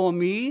 'ere before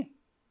me?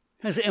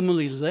 Has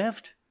Emily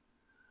left?"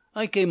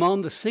 "I came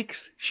on the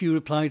 6th," she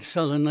replied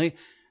sullenly,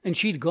 "and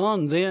she'd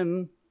gone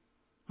then."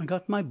 I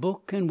got my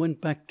book and went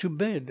back to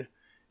bed.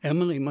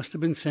 Emily must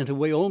have been sent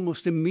away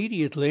almost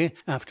immediately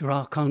after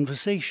our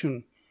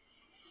conversation.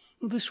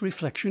 This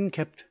reflection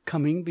kept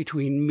coming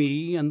between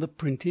me and the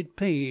printed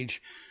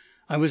page.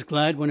 I was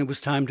glad when it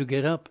was time to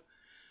get up.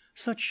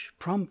 Such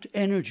prompt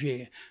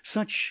energy,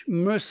 such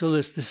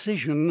merciless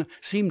decision,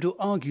 seemed to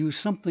argue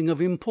something of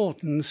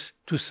importance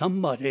to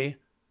somebody.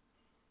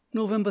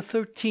 November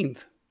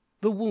 13th.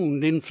 The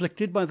wound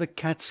inflicted by the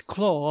cat's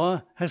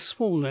claw has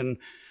swollen,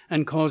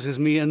 and causes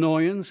me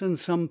annoyance and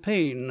some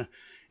pain.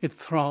 It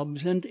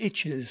throbs and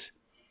itches.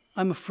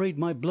 I'm afraid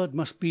my blood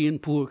must be in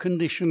poor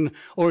condition,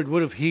 or it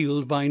would have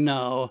healed by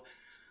now.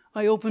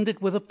 I opened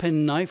it with a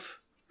penknife,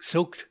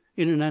 soaked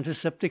in an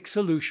antiseptic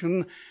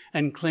solution,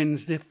 and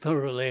cleansed it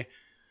thoroughly.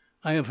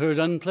 I have heard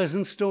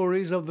unpleasant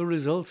stories of the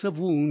results of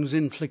wounds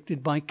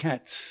inflicted by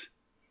cats.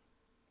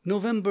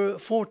 November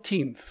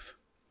 14th.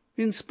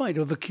 In spite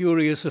of the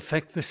curious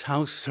effect this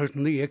house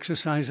certainly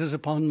exercises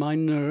upon my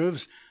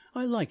nerves,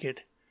 I like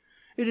it.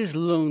 It is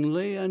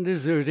lonely and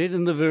deserted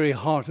in the very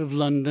heart of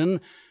London,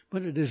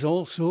 but it is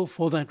also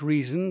for that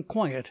reason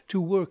quiet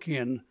to work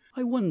in.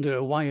 I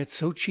wonder why it's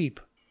so cheap.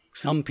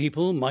 Some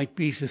people might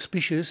be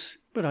suspicious,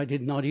 but I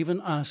did not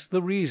even ask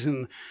the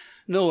reason.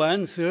 No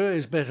answer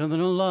is better than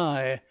a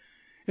lie.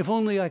 If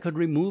only I could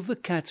remove the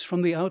cats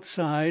from the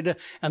outside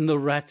and the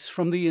rats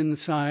from the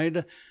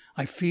inside,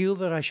 I feel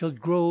that I shall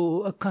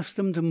grow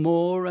accustomed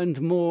more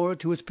and more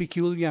to its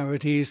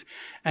peculiarities,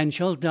 and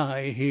shall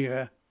die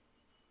here.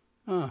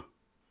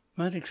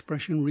 That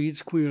expression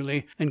reads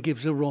queerly and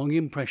gives a wrong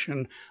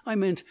impression. I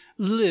meant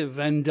live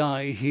and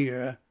die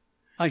here.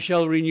 I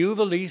shall renew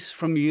the lease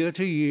from year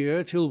to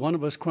year till one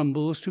of us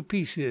crumbles to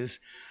pieces.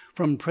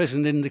 From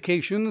present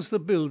indications the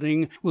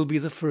building will be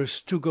the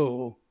first to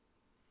go.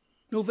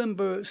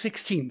 November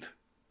 16th.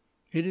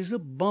 It is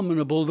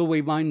abominable the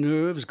way my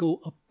nerves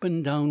go up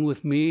and down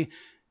with me,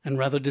 and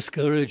rather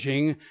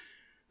discouraging.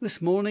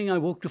 This morning I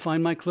woke to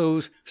find my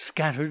clothes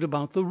scattered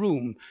about the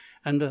room,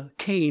 and a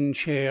cane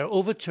chair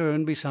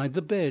overturned beside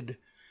the bed.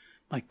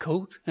 My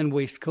coat and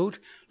waistcoat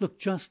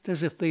looked just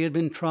as if they had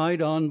been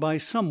tried on by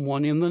some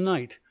one in the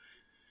night.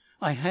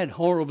 I had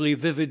horribly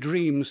vivid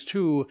dreams,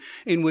 too,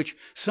 in which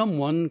some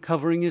one,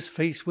 covering his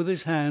face with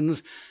his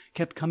hands,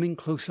 kept coming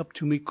close up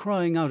to me,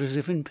 crying out as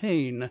if in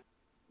pain.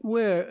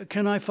 Where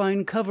can I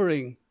find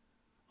covering?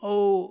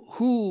 Oh,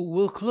 who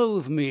will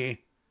clothe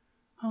me?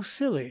 How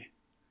silly!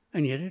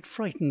 And yet it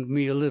frightened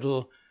me a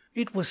little.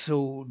 It was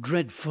so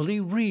dreadfully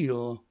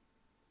real.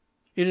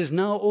 It is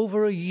now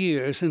over a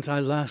year since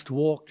I last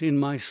walked in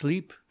my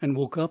sleep, and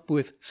woke up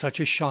with such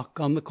a shock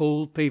on the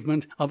cold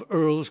pavement of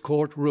Earl's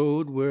Court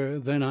Road, where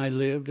then I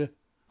lived.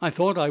 I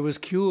thought I was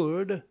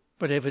cured,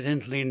 but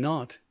evidently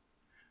not.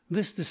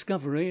 This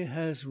discovery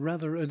has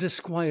rather a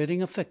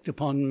disquieting effect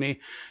upon me.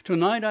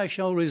 To-night I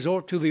shall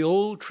resort to the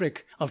old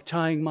trick of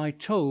tying my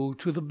toe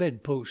to the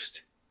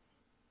bedpost.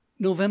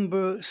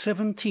 November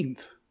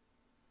 17th.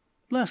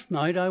 Last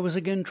night I was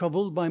again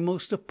troubled by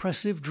most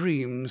oppressive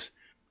dreams.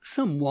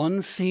 Some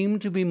one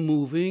seemed to be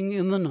moving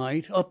in the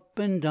night up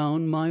and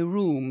down my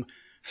room.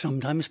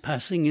 sometimes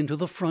passing into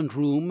the front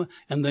room,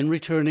 and then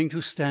returning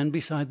to stand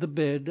beside the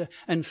bed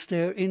and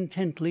stare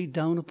intently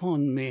down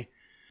upon me.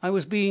 I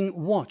was being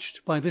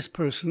watched by this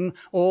person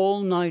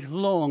all night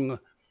long.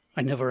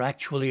 I never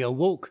actually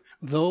awoke,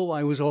 though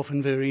I was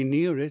often very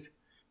near it.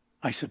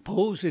 I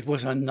suppose it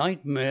was a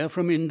nightmare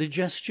from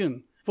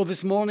indigestion, for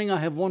this morning I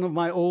have one of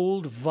my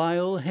old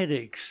vile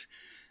headaches,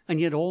 and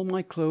yet all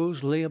my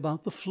clothes lay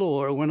about the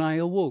floor when I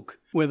awoke,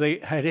 where they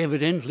had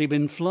evidently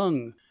been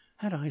flung.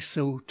 Had I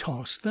so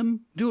tossed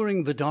them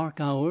during the dark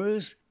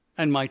hours?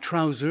 And my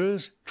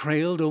trousers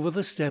trailed over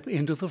the step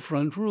into the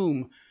front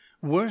room.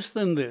 Worse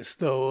than this,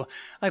 though,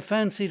 I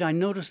fancied I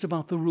noticed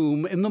about the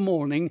room in the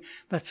morning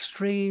that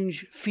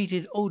strange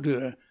fetid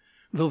odour.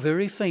 Though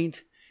very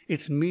faint,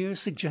 its mere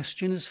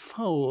suggestion is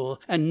foul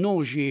and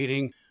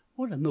nauseating.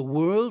 What in the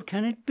world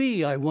can it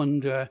be, I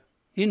wonder?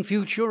 In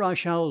future I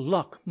shall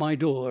lock my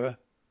door.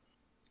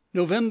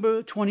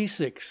 November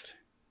 26th.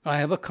 I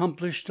have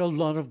accomplished a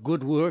lot of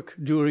good work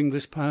during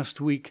this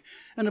past week,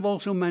 and have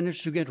also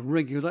managed to get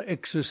regular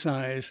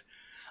exercise.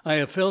 I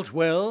have felt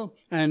well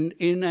and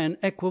in an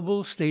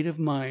equable state of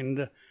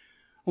mind.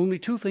 Only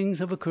 2 things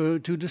have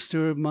occurred to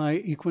disturb my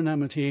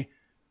equanimity.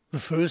 The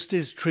first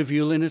is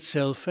trivial in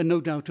itself, and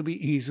no doubt to be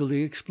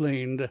easily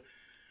explained.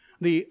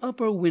 The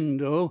upper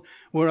window,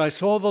 where I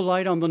saw the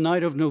light on the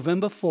night of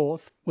November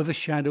 4th, with the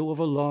shadow of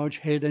a large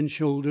head and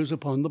shoulders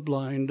upon the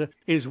blind,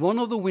 is one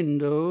of the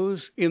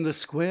windows in the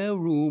square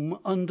room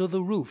under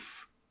the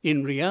roof.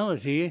 In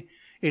reality,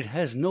 it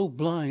has no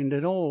blind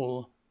at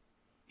all.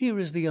 Here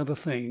is the other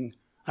thing.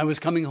 I was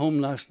coming home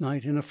last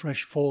night in a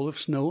fresh fall of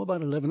snow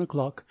about 11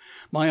 o'clock,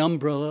 my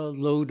umbrella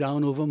low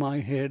down over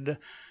my head.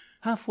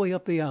 Halfway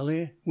up the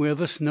alley, where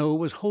the snow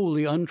was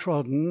wholly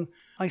untrodden,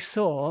 I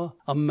saw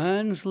a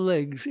man's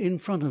legs in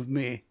front of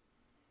me.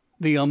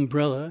 The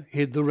umbrella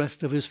hid the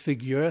rest of his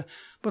figure,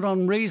 but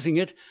on raising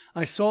it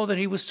I saw that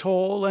he was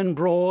tall and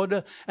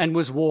broad, and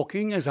was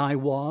walking, as I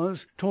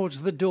was,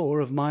 towards the door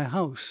of my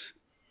house.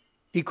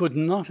 He could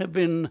not have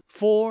been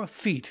 4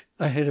 feet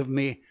ahead of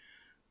me.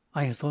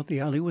 I had thought the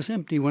alley was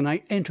empty when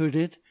I entered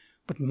it,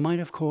 but might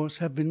of course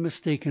have been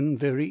mistaken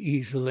very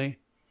easily.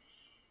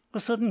 A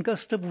sudden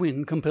gust of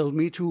wind compelled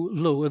me to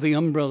lower the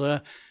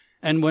umbrella,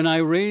 and when I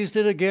raised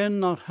it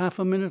again not half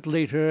a minute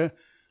later,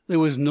 there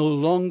was no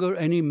longer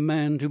any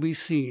man to be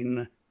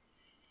seen.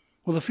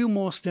 With a few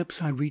more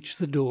steps I reached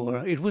the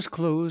door. It was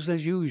closed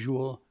as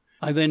usual.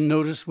 I then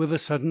noticed with a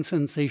sudden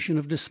sensation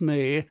of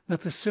dismay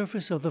that the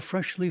surface of the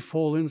freshly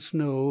fallen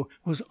snow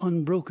was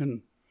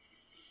unbroken.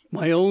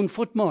 My own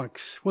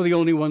footmarks were the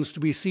only ones to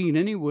be seen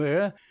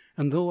anywhere,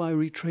 and though I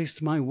retraced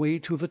my way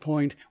to the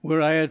point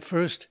where I had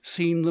first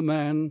seen the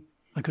man,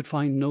 I could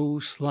find no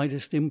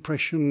slightest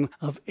impression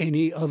of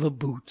any other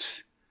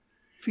boots.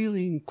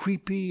 Feeling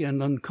creepy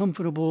and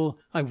uncomfortable,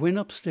 I went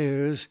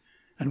upstairs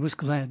and was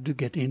glad to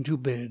get into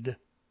bed.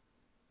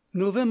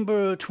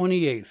 November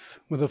 28th.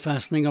 With the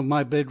fastening of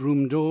my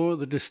bedroom door,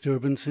 the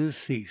disturbances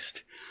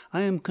ceased.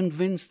 I am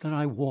convinced that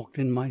I walked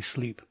in my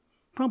sleep.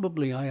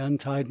 Probably I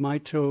untied my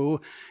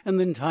toe and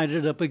then tied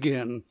it up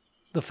again.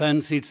 The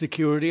fancied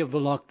security of the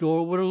locked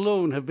door would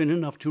alone have been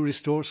enough to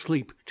restore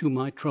sleep to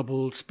my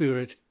troubled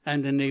spirit,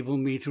 and enable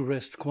me to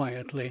rest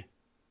quietly.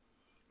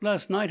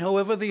 Last night,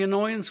 however, the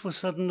annoyance was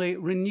suddenly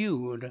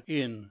renewed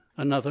in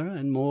another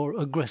and more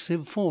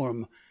aggressive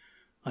form.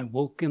 I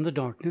woke in the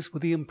darkness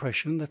with the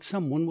impression that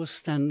someone was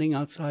standing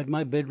outside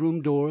my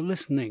bedroom door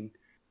listening.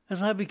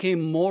 As I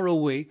became more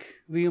awake,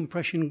 the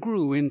impression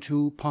grew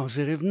into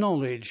positive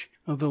knowledge.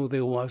 Though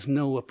there was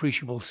no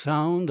appreciable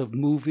sound of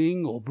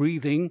moving or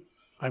breathing,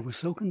 I was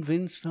so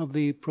convinced of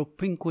the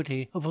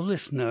propinquity of a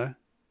listener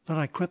that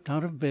I crept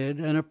out of bed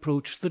and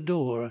approached the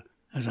door.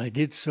 As I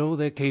did so,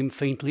 there came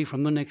faintly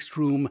from the next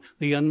room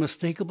the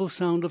unmistakable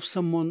sound of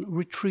someone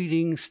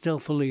retreating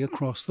stealthily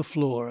across the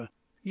floor.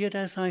 Yet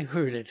as I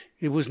heard it,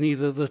 it was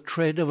neither the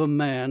tread of a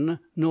man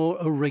nor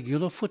a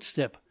regular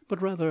footstep,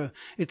 but rather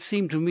it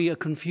seemed to me a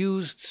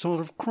confused sort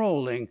of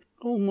crawling,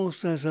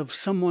 almost as of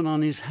someone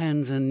on his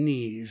hands and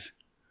knees.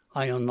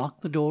 I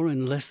unlocked the door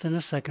in less than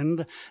a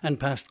second, and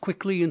passed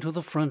quickly into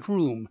the front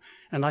room,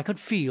 and I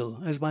could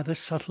feel, as by the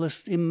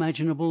subtlest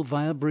imaginable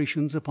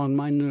vibrations upon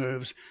my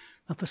nerves,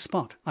 that the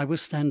spot I was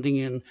standing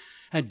in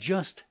had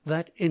just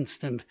that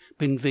instant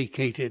been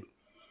vacated.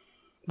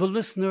 The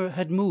listener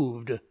had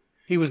moved.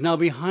 He was now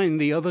behind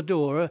the other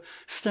door,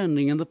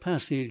 standing in the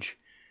passage,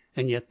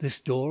 and yet this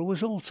door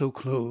was also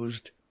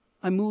closed.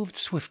 I moved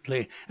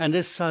swiftly and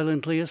as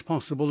silently as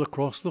possible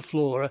across the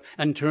floor,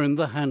 and turned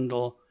the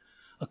handle.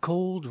 A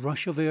cold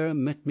rush of air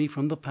met me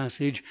from the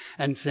passage,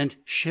 and sent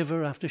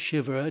shiver after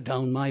shiver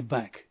down my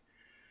back.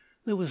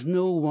 There was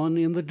no one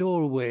in the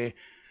doorway.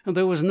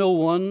 There was no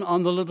one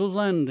on the little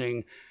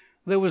landing.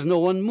 There was no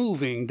one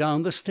moving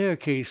down the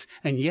staircase,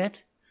 and yet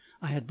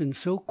I had been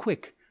so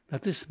quick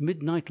that this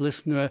midnight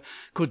listener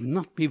could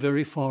not be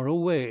very far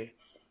away,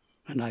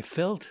 and I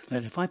felt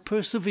that if I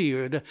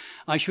persevered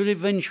I should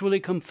eventually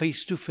come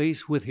face to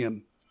face with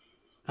him.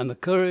 and the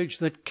courage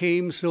that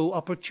came so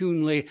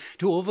opportunely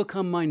to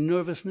overcome my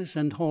nervousness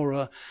and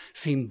horror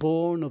seemed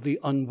born of the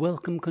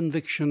unwelcome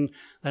conviction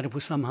that it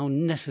was somehow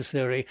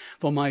necessary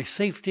for my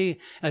safety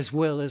as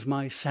well as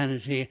my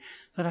sanity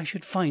that I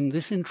should find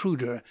this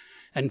intruder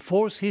and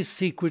force his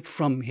secret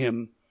from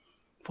him.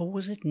 For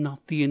was it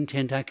not the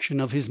intent action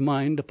of his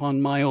mind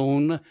upon my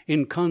own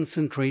in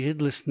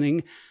concentrated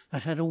listening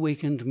that had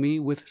awakened me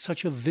with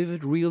such a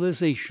vivid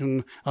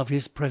realization of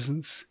his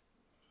presence?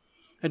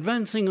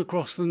 Advancing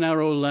across the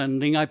narrow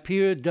landing, I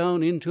peered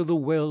down into the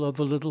well of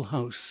the little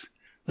house.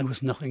 There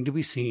was nothing to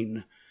be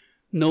seen.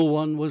 No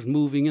one was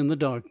moving in the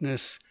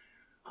darkness.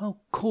 How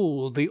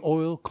cold the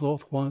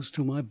oilcloth was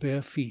to my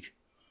bare feet!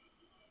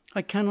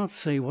 I cannot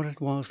say what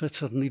it was that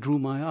suddenly drew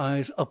my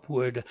eyes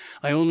upward.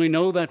 I only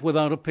know that,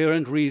 without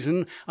apparent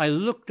reason, I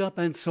looked up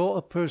and saw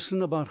a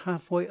person about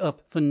halfway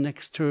up the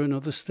next turn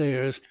of the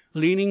stairs,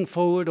 leaning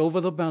forward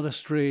over the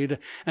balustrade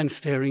and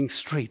staring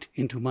straight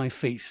into my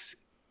face.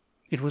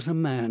 It was a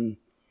man.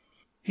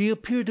 He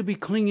appeared to be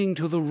clinging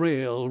to the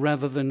rail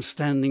rather than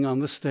standing on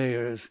the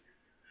stairs.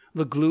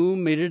 The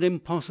gloom made it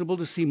impossible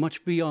to see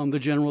much beyond the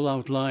general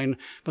outline,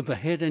 but the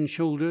head and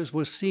shoulders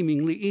were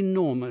seemingly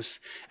enormous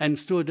and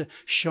stood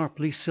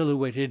sharply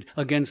silhouetted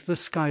against the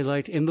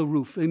skylight in the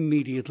roof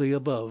immediately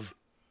above.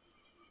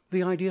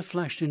 The idea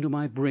flashed into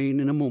my brain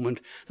in a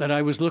moment that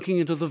I was looking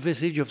into the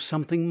visage of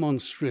something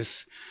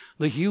monstrous.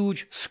 The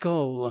huge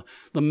skull,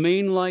 the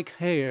mane-like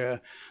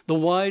hair, the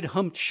wide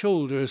humped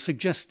shoulders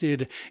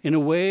suggested, in a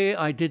way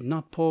I did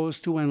not pause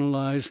to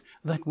analyse,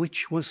 that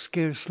which was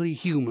scarcely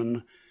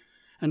human.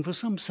 And for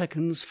some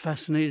seconds,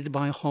 fascinated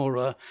by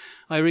horror,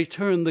 I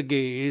returned the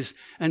gaze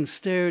and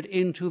stared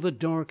into the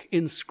dark,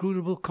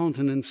 inscrutable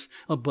countenance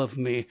above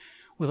me,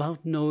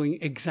 without knowing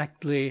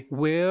exactly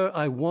where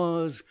I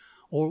was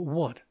or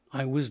what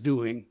I was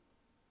doing.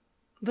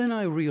 Then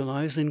I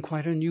realized in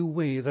quite a new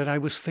way that I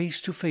was face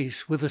to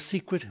face with a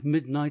secret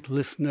midnight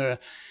listener,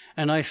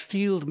 and I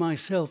steeled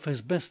myself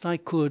as best I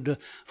could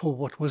for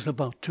what was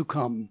about to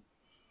come.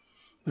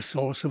 The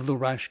source of the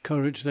rash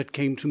courage that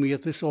came to me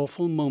at this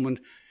awful moment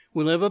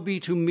will ever be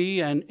to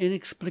me an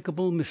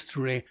inexplicable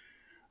mystery.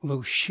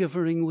 Though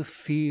shivering with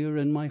fear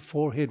and my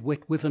forehead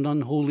wet with an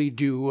unholy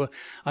dew,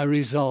 I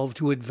resolved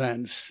to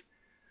advance.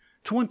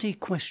 20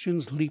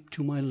 questions leaped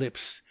to my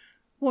lips.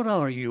 What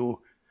are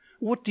you?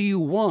 What do you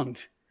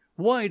want?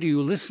 Why do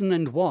you listen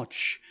and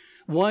watch?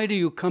 Why do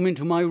you come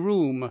into my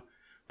room?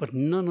 But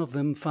none of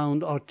them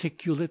found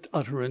articulate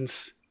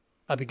utterance.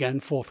 I began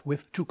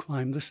forthwith to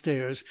climb the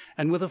stairs,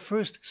 and with the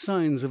first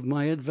signs of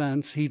my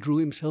advance he drew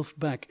himself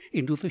back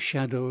into the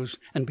shadows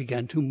and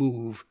began to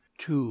move.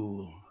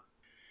 2.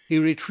 He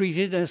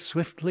retreated as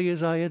swiftly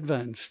as I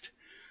advanced.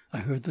 I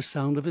heard the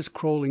sound of his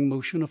crawling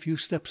motion a few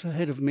steps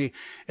ahead of me,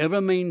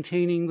 ever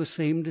maintaining the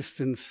same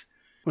distance.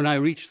 When I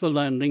reached the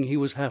landing he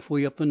was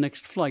halfway up the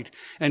next flight,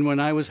 and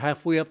when I was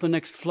halfway up the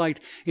next flight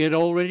he had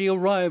already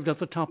arrived at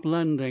the top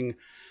landing.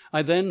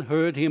 I then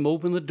heard him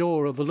open the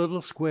door of the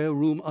little square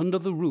room under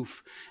the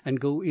roof and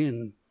go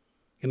in.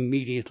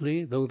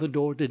 Immediately, though the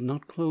door did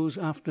not close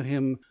after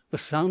him, the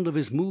sound of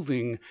his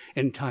moving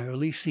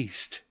entirely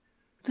ceased.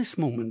 At this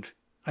moment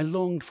I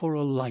longed for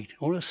a light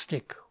or a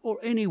stick or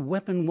any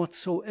weapon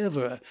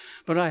whatsoever,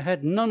 but I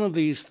had none of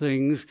these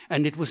things,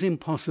 and it was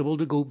impossible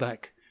to go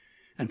back.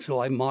 And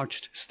so I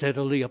marched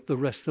steadily up the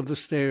rest of the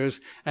stairs,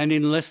 and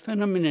in less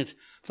than a minute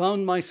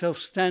found myself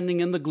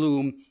standing in the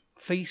gloom,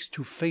 face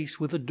to face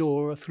with the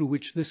door through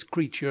which this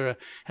creature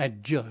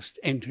had just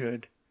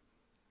entered.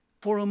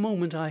 For a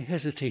moment I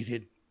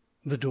hesitated.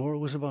 The door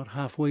was about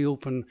halfway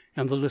open,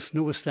 and the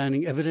listener was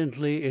standing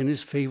evidently in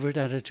his favourite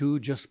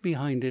attitude just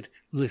behind it,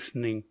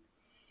 listening.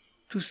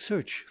 To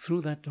search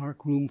through that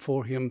dark room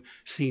for him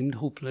seemed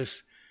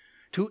hopeless.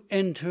 To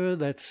enter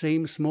that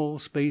same small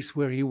space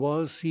where he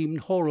was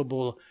seemed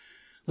horrible.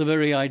 The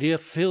very idea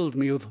filled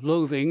me with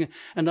loathing,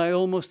 and I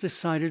almost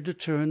decided to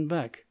turn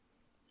back.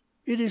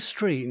 It is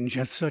strange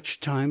at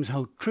such times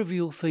how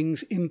trivial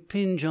things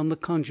impinge on the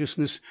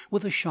consciousness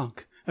with a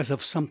shock as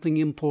of something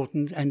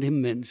important and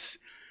immense.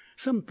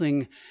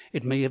 Something,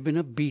 it may have been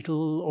a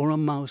beetle or a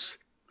mouse,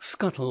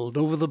 scuttled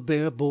over the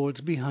bare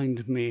boards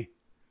behind me.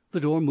 The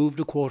door moved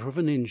a quarter of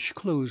an inch,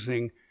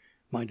 closing.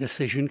 My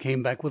decision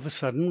came back with a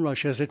sudden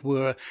rush, as it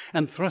were,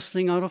 and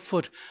thrusting out a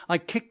foot, I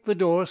kicked the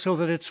door so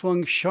that it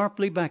swung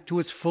sharply back to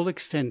its full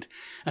extent,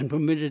 and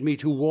permitted me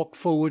to walk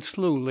forward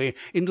slowly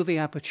into the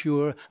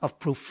aperture of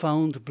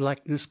profound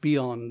blackness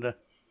beyond.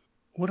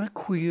 What a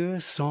queer,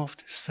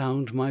 soft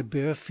sound my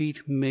bare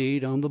feet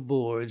made on the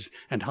boards,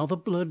 and how the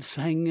blood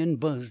sang and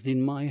buzzed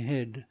in my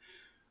head!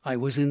 I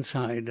was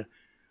inside.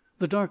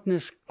 The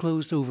darkness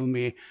closed over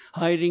me,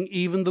 hiding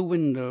even the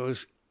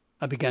windows.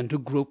 I began to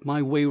grope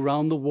my way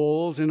round the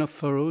walls in a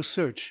thorough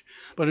search,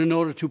 but in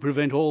order to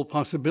prevent all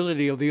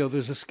possibility of the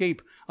other's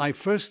escape, I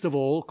first of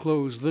all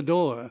closed the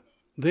door.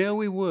 There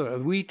we were,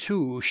 we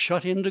two,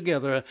 shut in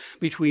together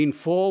between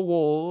 4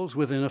 walls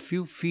within a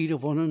few feet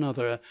of one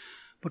another.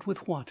 But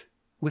with what,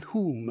 with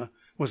whom,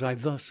 was I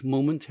thus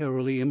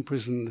momentarily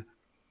imprisoned?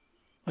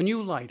 A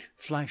new light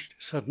flashed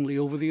suddenly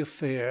over the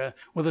affair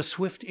with a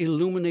swift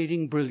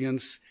illuminating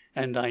brilliance,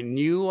 and I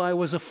knew I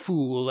was a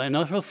fool, an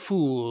utter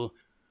fool.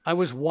 I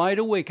was wide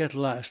awake at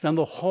last, and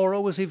the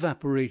horror was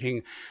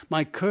evaporating.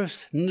 My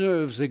cursed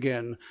nerves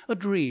again, a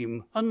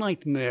dream, a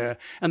nightmare,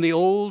 and the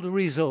old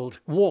result,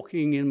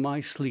 walking in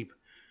my sleep.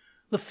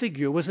 The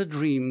figure was a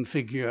dream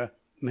figure.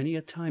 Many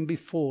a time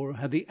before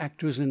had the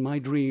actors in my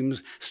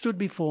dreams stood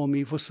before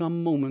me for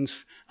some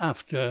moments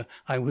after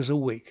I was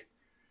awake.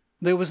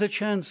 There was a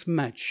chance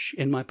match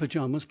in my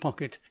pyjamas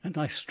pocket, and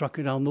I struck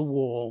it on the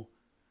wall.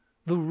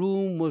 The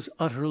room was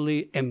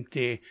utterly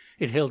empty.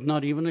 It held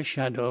not even a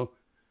shadow.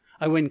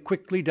 I went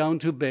quickly down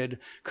to bed,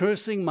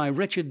 cursing my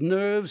wretched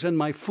nerves and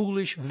my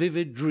foolish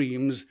vivid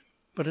dreams.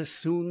 But as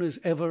soon as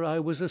ever I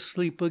was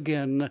asleep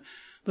again,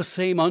 the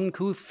same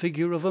uncouth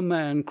figure of a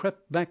man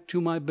crept back to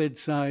my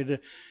bedside,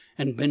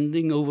 and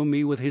bending over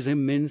me with his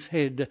immense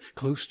head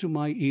close to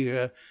my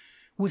ear,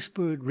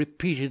 whispered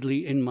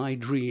repeatedly in my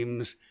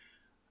dreams,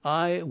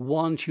 "I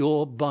want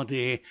your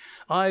body.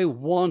 I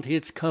want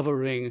its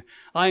covering.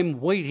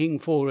 I'm waiting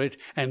for it,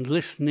 and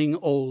listening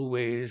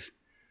always."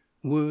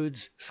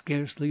 Words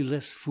scarcely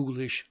less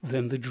foolish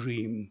than the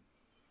dream.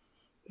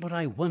 But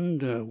I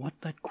wonder what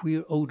that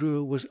queer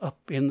odour was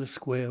up in the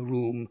square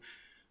room.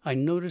 I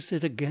noticed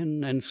it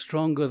again and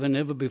stronger than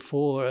ever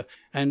before,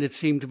 and it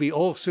seemed to be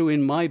also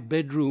in my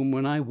bedroom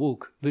when I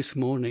woke this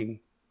morning.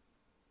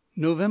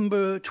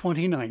 November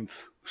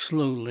 29th.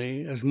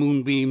 Slowly, as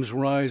moonbeams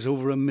rise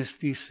over a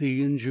misty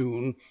sea in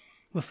June,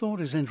 the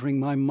thought is entering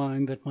my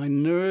mind that my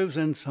nerves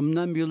and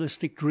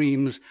somnambulistic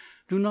dreams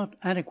do not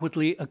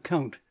adequately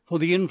account for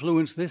the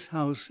influence this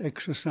house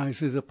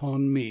exercises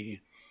upon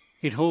me.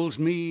 It holds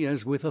me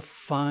as with a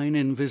fine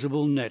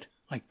invisible net.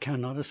 I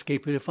cannot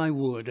escape it if I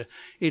would.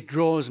 It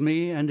draws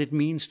me, and it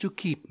means to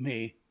keep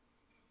me.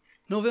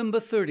 November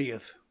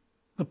 30th.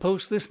 The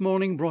post this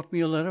morning brought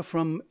me a letter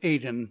from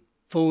Aden,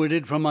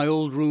 forwarded from my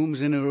old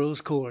rooms in Earl's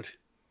Court.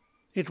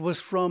 It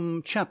was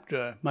from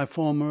Chapter, my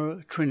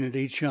former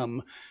Trinity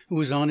chum,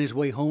 who is on his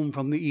way home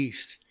from the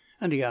East,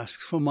 and he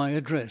asks for my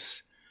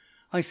address.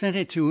 I sent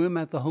it to him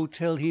at the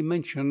hotel he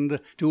mentioned,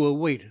 to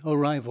await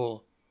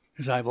arrival.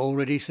 As I have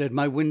already said,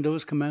 my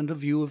windows command a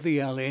view of the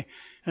alley,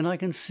 and I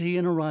can see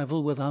an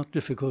arrival without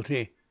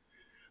difficulty.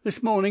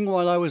 This morning,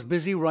 while I was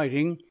busy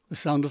writing, the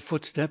sound of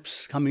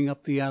footsteps coming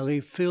up the alley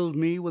filled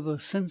me with a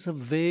sense of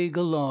vague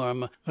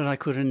alarm that I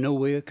could in no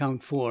way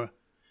account for.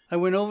 I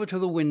went over to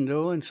the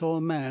window and saw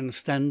a man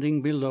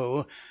standing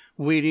below,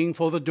 waiting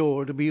for the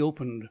door to be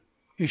opened.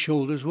 His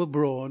shoulders were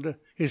broad,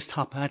 his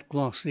top hat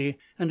glossy,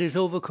 and his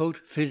overcoat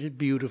fitted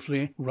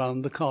beautifully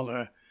round the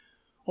collar.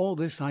 All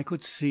this I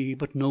could see,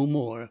 but no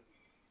more.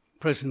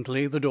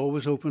 Presently the door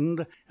was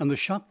opened, and the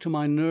shock to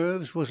my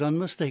nerves was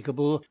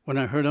unmistakable when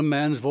I heard a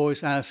man's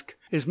voice ask,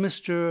 "Is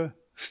Mr.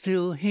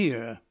 still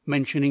here?"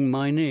 mentioning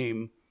my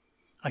name.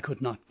 I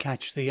could not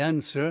catch the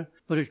answer,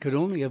 but it could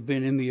only have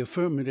been in the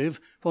affirmative,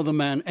 for the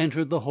man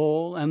entered the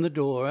hall, and the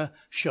door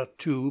shut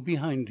to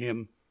behind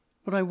him.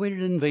 But I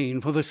waited in vain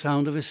for the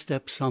sound of his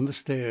steps on the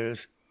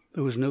stairs.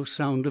 There was no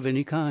sound of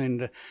any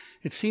kind.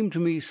 It seemed to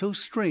me so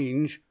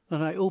strange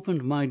that I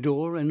opened my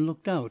door and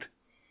looked out.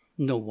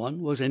 No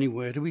one was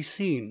anywhere to be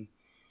seen.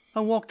 I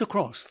walked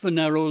across the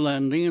narrow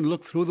landing and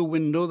looked through the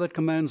window that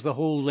commands the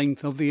whole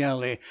length of the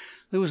alley.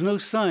 There was no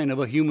sign of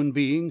a human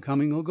being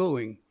coming or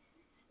going.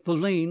 The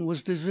lane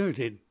was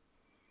deserted.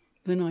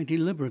 Then I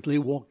deliberately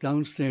walked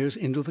downstairs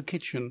into the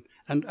kitchen,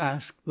 and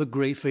asked the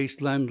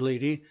grey-faced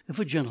landlady if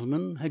a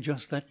gentleman had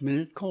just that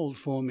minute called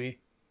for me.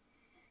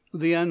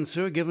 The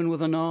answer, given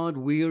with an odd,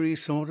 weary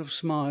sort of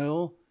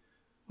smile,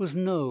 was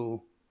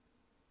no.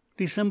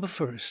 December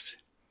 1st.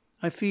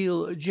 I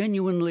feel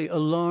genuinely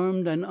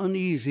alarmed and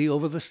uneasy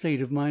over the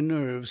state of my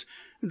nerves.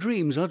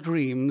 Dreams are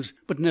dreams,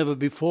 but never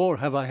before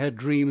have I had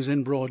dreams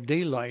in broad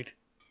daylight.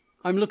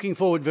 I'm looking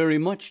forward very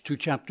much to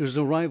Chapter's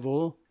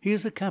arrival. He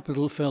is a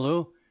capital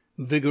fellow,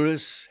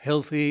 vigorous,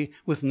 healthy,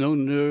 with no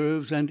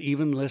nerves and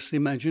even less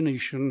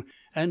imagination,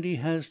 and he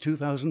has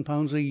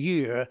 £2,000 a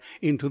year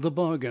into the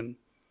bargain.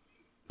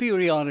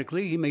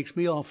 Periodically he makes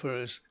me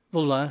offers.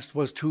 The last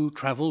was to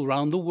travel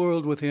round the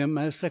world with him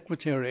as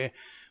secretary,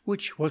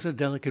 which was a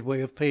delicate way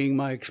of paying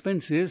my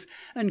expenses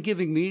and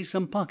giving me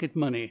some pocket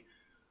money.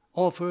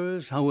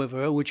 Offers,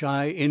 however, which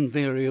I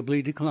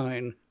invariably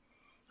decline.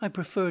 I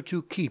prefer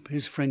to keep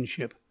his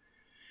friendship.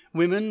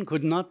 Women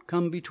could not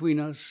come between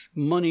us,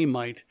 money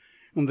might,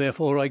 and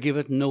therefore I give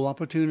it no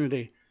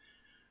opportunity.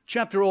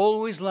 Chapter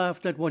always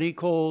laughed at what he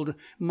called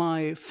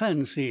my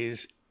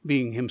fancies,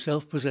 being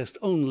himself possessed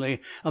only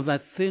of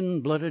that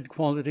thin-blooded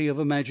quality of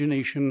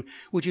imagination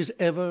which is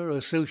ever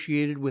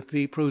associated with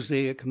the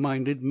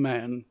prosaic-minded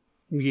man.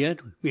 Yet,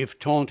 if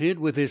taunted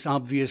with this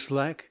obvious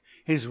lack,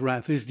 his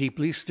wrath is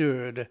deeply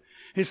stirred.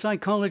 His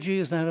psychology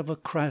is that of a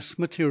crass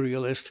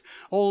materialist,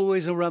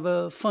 always a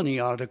rather funny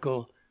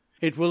article.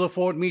 It will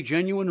afford me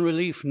genuine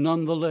relief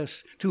none the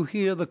less to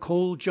hear the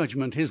cold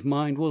judgment his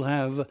mind will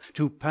have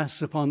to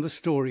pass upon the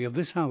story of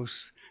this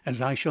house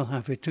as I shall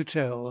have it to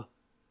tell.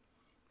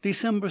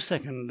 December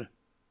 2nd.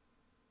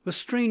 The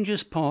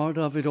strangest part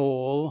of it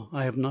all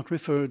I have not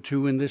referred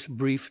to in this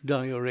brief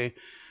diary.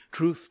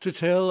 Truth to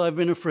tell, I've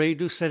been afraid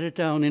to set it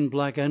down in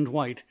black and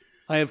white.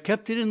 I have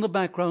kept it in the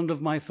background of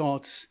my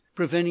thoughts,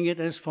 preventing it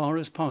as far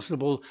as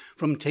possible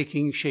from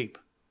taking shape.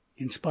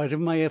 In spite of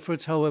my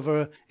efforts,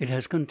 however, it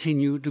has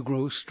continued to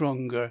grow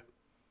stronger.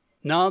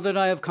 Now that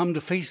I have come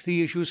to face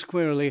the issue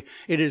squarely,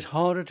 it is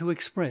harder to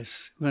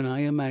express than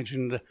I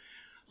imagined.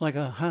 Like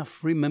a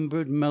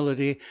half-remembered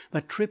melody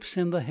that trips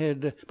in the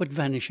head but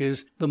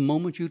vanishes the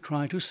moment you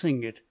try to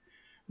sing it,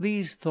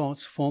 these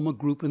thoughts form a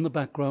group in the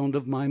background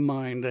of my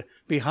mind,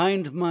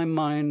 behind my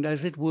mind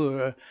as it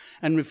were,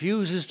 and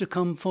refuses to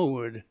come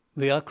forward.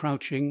 They are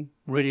crouching,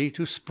 ready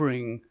to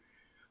spring,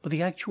 but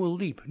the actual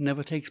leap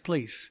never takes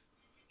place.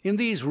 In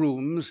these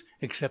rooms,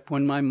 except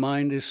when my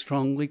mind is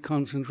strongly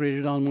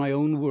concentrated on my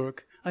own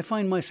work, I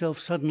find myself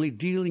suddenly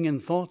dealing in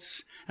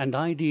thoughts and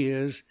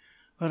ideas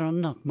that are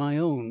not my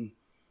own.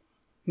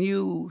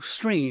 New,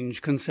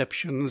 strange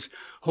conceptions,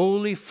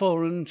 wholly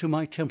foreign to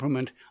my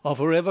temperament, are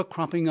forever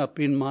cropping up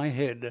in my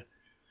head.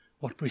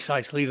 What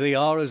precisely they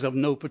are is of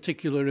no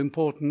particular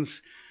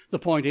importance. The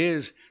point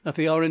is that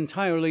they are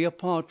entirely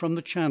apart from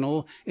the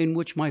channel in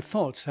which my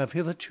thoughts have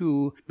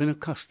hitherto been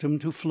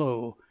accustomed to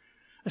flow.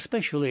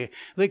 Especially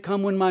they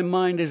come when my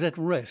mind is at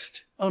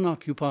rest,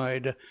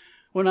 unoccupied,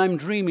 when I am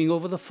dreaming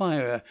over the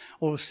fire,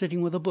 or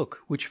sitting with a book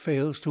which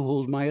fails to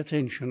hold my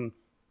attention.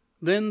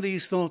 Then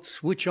these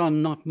thoughts, which are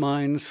not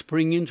mine,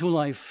 spring into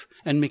life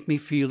and make me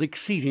feel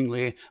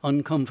exceedingly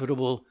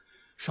uncomfortable.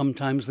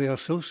 Sometimes they are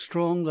so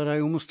strong that I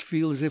almost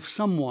feel as if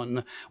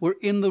someone were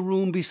in the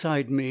room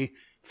beside me,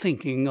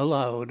 thinking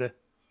aloud.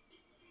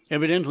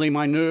 Evidently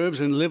my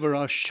nerves and liver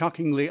are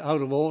shockingly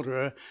out of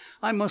order.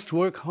 I must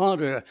work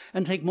harder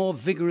and take more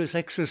vigorous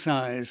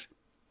exercise.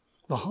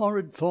 The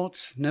horrid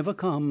thoughts never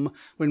come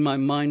when my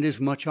mind is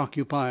much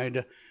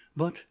occupied,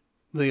 but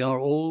they are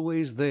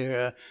always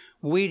there,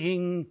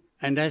 waiting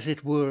and, as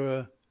it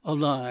were,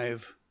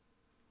 alive.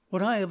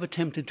 What I have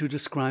attempted to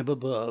describe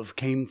above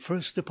came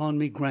first upon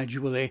me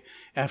gradually,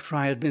 after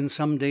I had been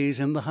some days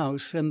in the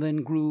house, and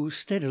then grew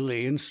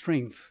steadily in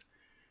strength.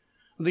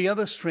 The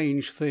other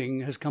strange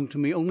thing has come to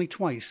me only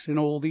twice in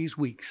all these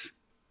weeks.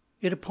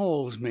 It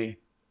appalls me.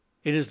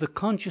 It is the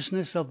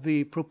consciousness of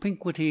the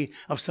propinquity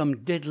of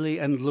some deadly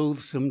and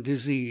loathsome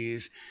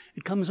disease.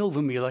 It comes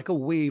over me like a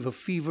wave of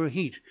fever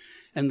heat,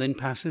 and then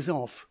passes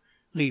off,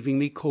 leaving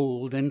me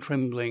cold and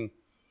trembling.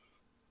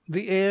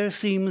 The air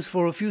seems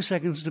for a few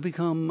seconds to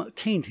become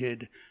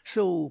tainted,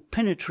 so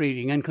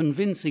penetrating and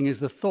convincing is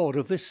the thought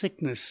of this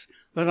sickness,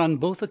 that on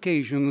both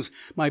occasions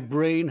my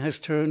brain has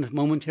turned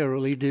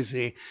momentarily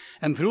dizzy,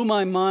 and through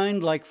my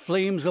mind, like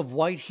flames of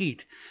white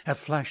heat, have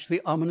flashed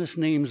the ominous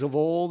names of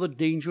all the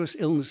dangerous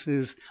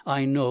illnesses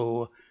I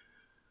know.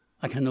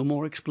 I can no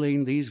more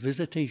explain these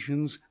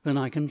visitations than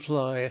I can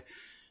fly,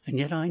 and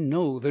yet I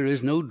know there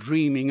is no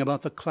dreaming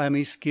about the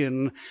clammy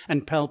skin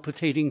and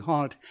palpitating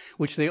heart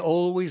which they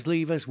always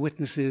leave as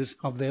witnesses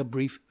of their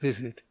brief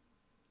visit.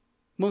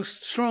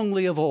 Most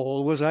strongly of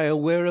all was I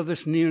aware of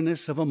this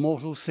nearness of a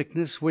mortal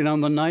sickness when, on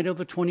the night of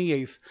the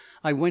 28th,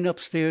 I went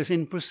upstairs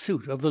in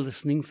pursuit of the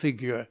listening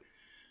figure.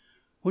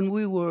 When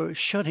we were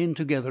shut in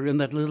together in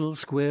that little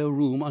square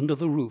room under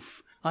the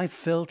roof, I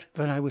felt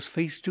that I was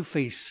face to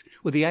face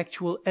with the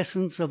actual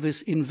essence of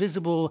this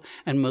invisible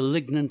and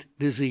malignant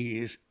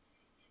disease.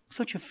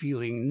 Such a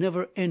feeling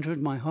never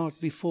entered my heart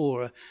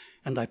before,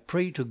 and I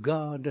pray to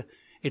God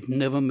it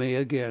never may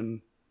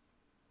again.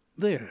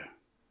 There.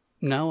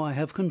 Now I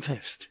have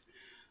confessed.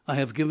 I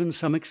have given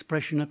some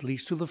expression at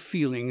least to the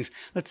feelings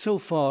that so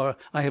far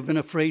I have been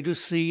afraid to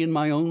see in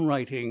my own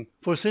writing.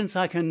 For since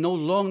I can no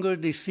longer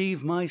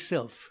deceive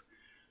myself,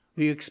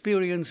 the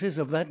experiences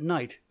of that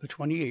night, the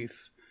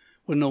 28th,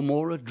 were no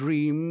more a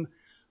dream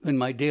than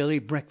my daily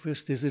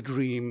breakfast is a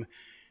dream,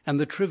 and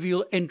the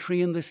trivial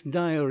entry in this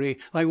diary,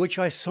 by which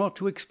I sought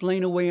to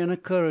explain away an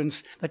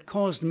occurrence that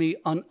caused me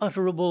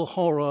unutterable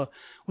horror,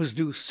 was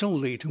due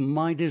solely to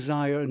my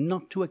desire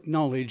not to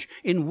acknowledge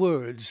in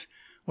words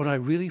what I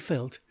really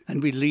felt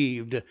and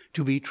believed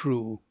to be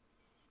true.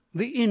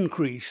 The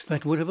increase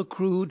that would have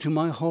accrued to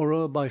my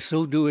horror by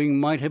so doing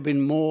might have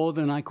been more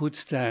than I could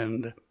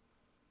stand.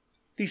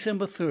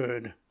 December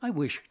 3rd. I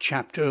wish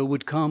Chapter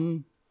would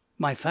come.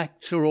 My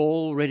facts are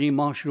all ready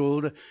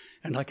marshalled,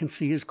 and I can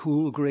see his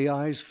cool grey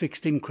eyes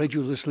fixed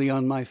incredulously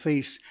on my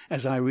face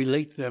as I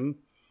relate them.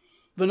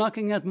 The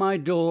knocking at my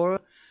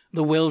door,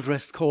 the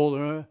well-dressed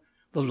caller,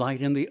 the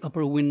light in the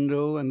upper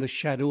window and the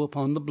shadow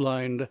upon the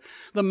blind,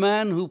 the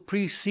man who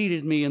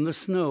preceded me in the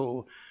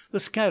snow,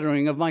 the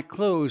scattering of my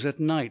clothes at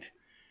night,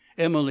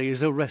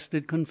 Emily's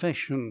arrested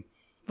confession,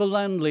 the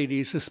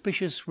landlady's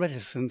suspicious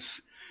reticence,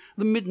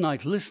 the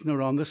midnight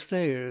listener on the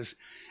stairs,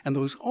 and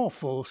those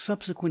awful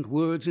subsequent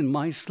words in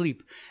my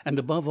sleep, and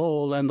above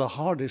all, and the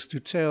hardest to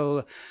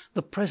tell,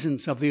 the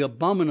presence of the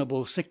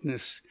abominable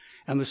sickness,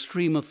 and the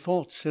stream of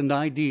thoughts and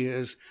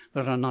ideas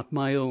that are not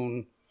my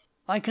own.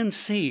 I can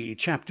see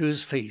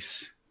Chapter's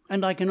face,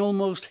 and I can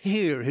almost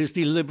hear his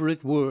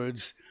deliberate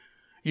words.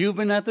 "You've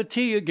been at the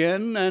tea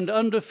again, and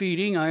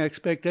underfeeding, I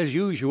expect, as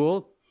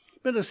usual.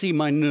 Better see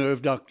my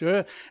nerve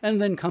doctor,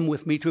 and then come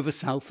with me to the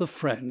south of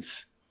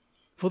France.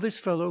 For this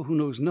fellow, who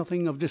knows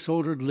nothing of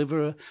disordered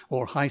liver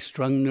or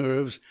high-strung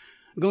nerves,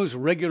 goes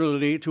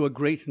regularly to a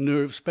great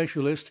nerve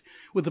specialist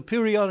with the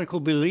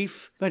periodical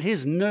belief that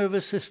his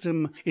nervous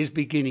system is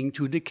beginning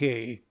to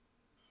decay.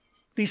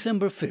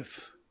 December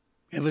 5th.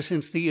 Ever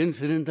since the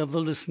incident of the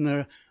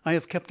listener, I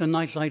have kept a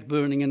night-light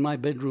burning in my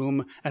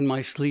bedroom, and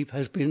my sleep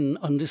has been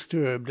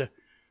undisturbed.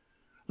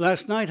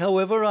 Last night,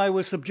 however, I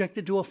was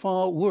subjected to a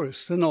far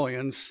worse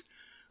annoyance.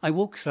 I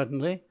woke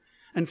suddenly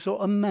and saw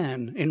a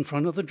man in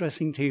front of the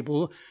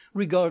dressing-table,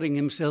 regarding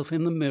himself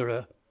in the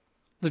mirror.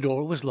 The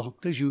door was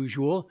locked as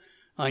usual.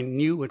 I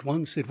knew at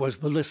once it was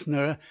the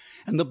listener,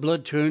 and the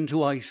blood turned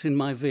to ice in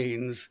my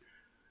veins.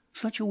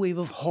 Such a wave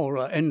of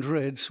horror and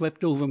dread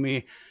swept over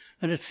me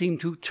that it seemed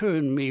to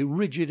turn me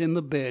rigid in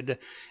the bed,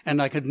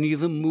 and I could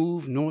neither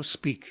move nor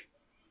speak.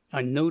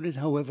 I noted,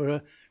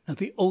 however, that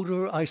the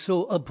odour I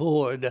so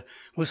abhorred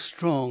was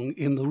strong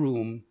in the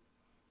room.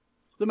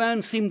 The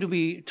man seemed to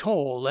be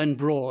tall and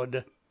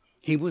broad.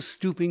 He was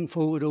stooping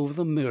forward over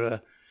the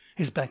mirror.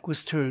 His back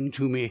was turned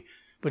to me,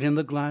 but in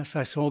the glass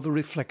I saw the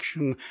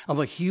reflection of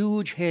a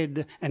huge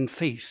head and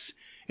face,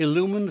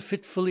 illumined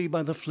fitfully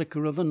by the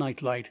flicker of the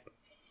night-light.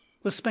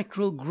 The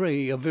spectral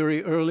grey of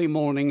very early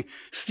morning,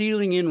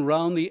 stealing in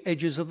round the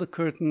edges of the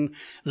curtain,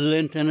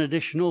 lent an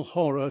additional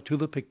horror to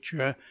the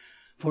picture,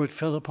 for it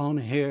fell upon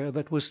hair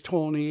that was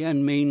tawny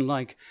and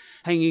mane-like,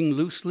 hanging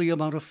loosely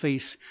about a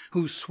face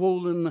whose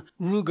swollen,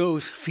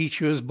 rugose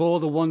features bore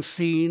the once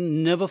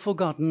seen, never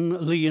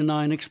forgotten,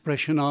 leonine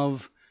expression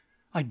of...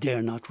 I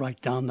dare not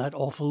write down that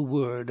awful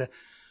word,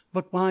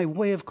 but by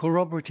way of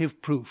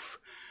corroborative proof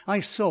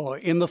I saw,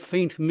 in the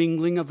faint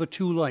mingling of the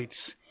two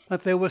lights,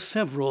 that there were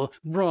several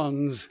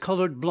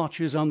bronze-coloured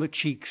blotches on the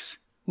cheeks,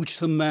 which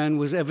the man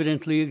was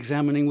evidently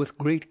examining with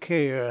great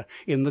care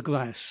in the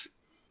glass.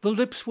 The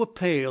lips were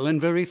pale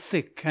and very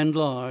thick and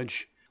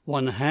large.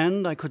 One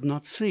hand I could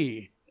not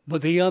see,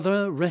 but the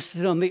other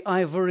rested on the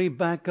ivory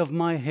back of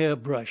my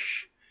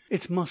hair-brush.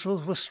 Its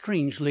muscles were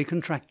strangely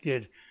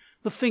contracted,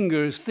 the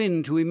fingers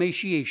thin to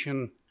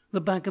emaciation, the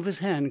back of his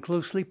hand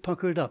closely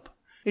puckered up.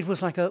 It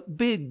was like a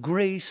big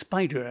grey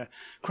spider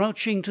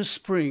crouching to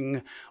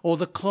spring, or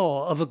the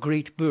claw of a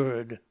great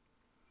bird.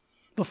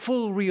 The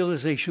full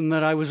realization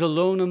that I was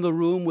alone in the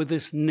room with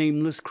this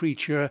nameless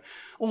creature,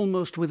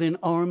 almost within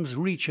arm's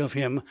reach of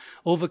him,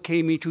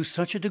 overcame me to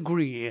such a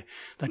degree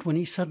that when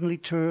he suddenly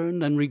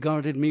turned and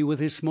regarded me with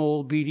his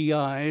small beady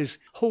eyes,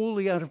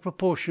 wholly out of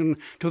proportion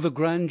to the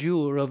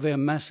grandeur of their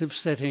massive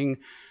setting,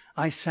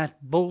 I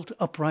sat bolt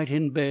upright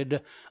in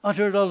bed,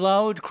 uttered a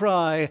loud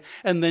cry,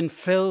 and then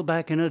fell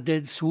back in a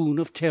dead swoon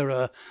of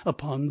terror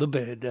upon the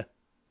bed.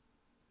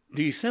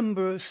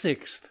 December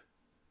 6th.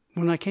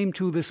 When I came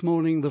to this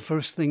morning, the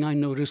first thing I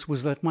noticed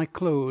was that my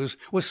clothes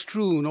were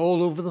strewn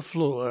all over the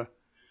floor.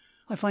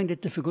 I find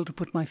it difficult to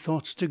put my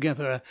thoughts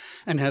together,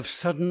 and have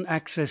sudden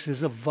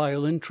accesses of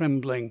violent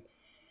trembling.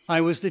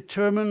 I was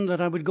determined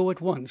that I would go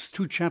at once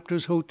to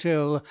Chapter's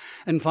hotel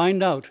and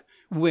find out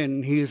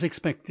when he is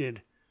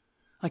expected.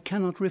 I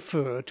cannot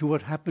refer to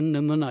what happened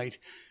in the night.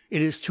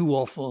 It is too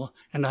awful,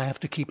 and I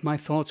have to keep my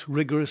thoughts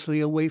rigorously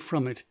away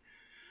from it.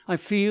 I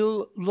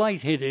feel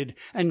light-headed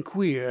and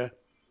queer,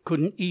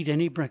 couldn't eat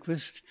any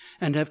breakfast,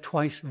 and have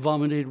twice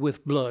vomited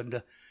with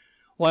blood.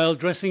 While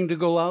dressing to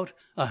go out,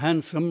 a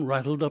hansom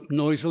rattled up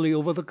noisily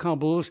over the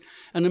cobbles,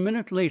 and a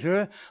minute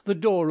later the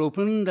door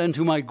opened, and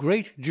to my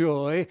great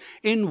joy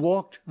in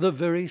walked the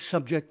very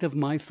subject of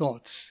my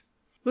thoughts.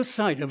 The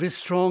sight of his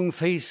strong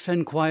face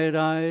and quiet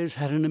eyes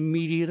had an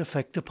immediate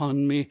effect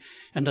upon me,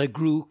 and I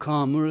grew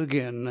calmer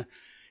again.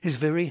 His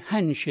very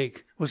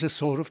handshake was a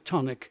sort of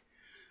tonic.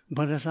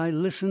 But as I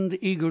listened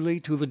eagerly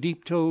to the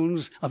deep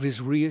tones of his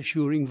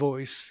reassuring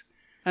voice,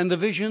 and the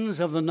visions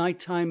of the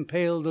night time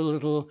paled a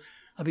little,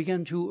 I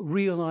began to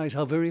realize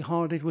how very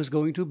hard it was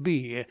going to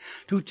be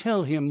to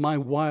tell him my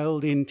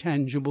wild,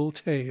 intangible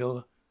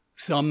tale.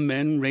 Some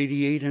men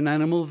radiate an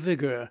animal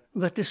vigour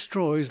that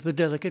destroys the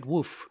delicate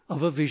woof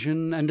of a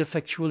vision and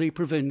effectually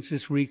prevents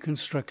its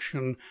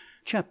reconstruction.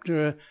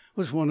 Chapter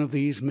was one of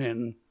these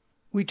men.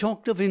 We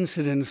talked of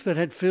incidents that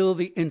had filled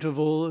the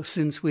interval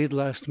since we had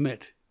last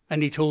met,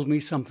 and he told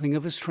me something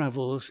of his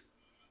travels.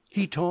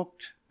 He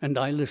talked and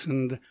I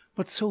listened,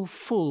 but so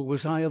full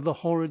was I of the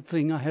horrid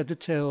thing I had to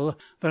tell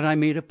that I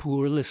made a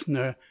poor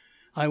listener.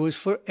 I was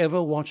for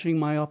ever watching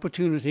my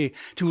opportunity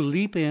to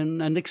leap in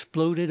and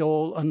explode it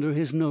all under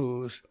his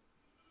nose.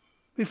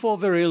 Before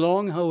very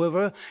long,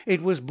 however,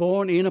 it was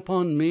borne in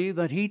upon me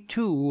that he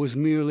too was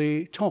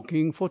merely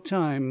talking for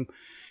time.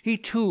 He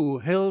too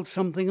held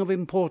something of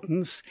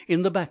importance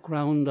in the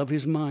background of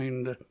his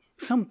mind,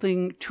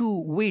 something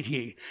too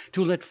weighty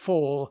to let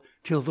fall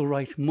till the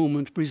right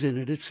moment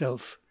presented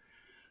itself,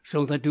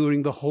 so that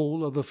during the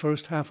whole of the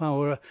first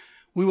half-hour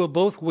we were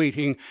both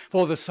waiting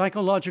for the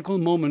psychological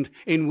moment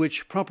in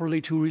which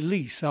properly to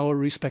release our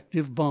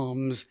respective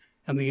bombs,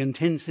 and the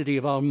intensity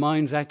of our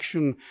mind's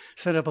action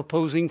set up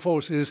opposing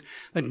forces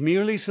that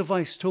merely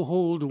sufficed to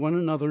hold one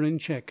another in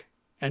check,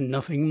 and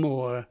nothing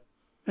more.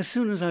 As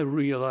soon as I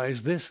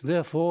realized this,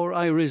 therefore,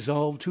 I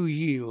resolved to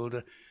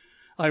yield.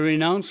 I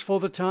renounced for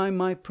the time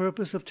my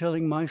purpose of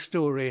telling my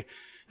story,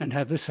 and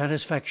had the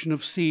satisfaction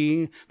of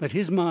seeing that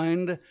his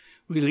mind,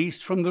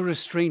 released from the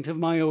restraint of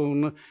my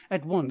own,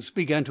 at once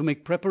began to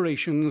make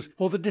preparations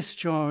for the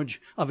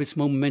discharge of its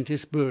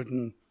momentous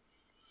burden.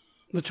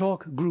 The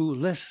talk grew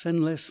less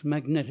and less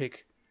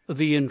magnetic.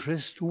 The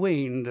interest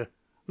waned.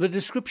 The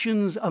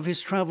descriptions of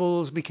his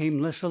travels became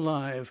less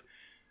alive.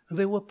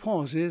 There were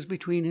pauses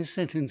between his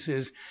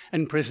sentences,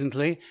 and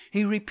presently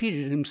he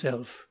repeated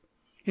himself.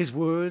 His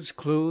words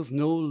clothed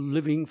no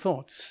living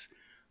thoughts.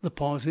 The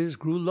pauses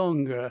grew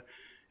longer,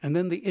 and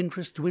then the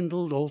interest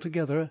dwindled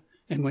altogether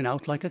and went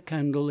out like a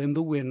candle in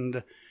the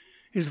wind.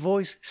 His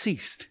voice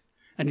ceased,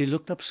 and he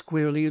looked up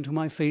squarely into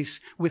my face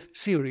with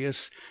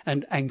serious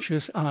and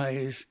anxious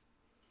eyes.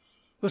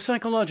 The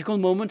psychological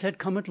moment had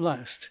come at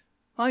last.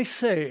 "I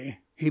say,"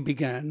 he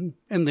began,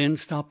 and then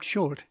stopped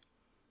short.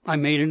 I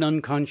made an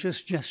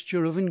unconscious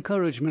gesture of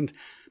encouragement,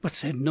 but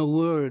said no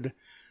word.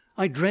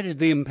 I dreaded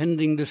the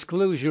impending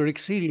disclosure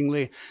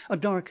exceedingly. A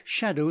dark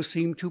shadow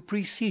seemed to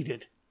precede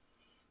it.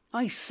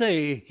 "I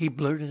say," he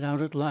blurted out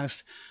at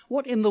last,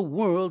 "what in the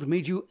world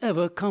made you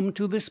ever come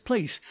to this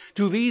place?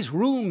 To these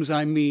rooms,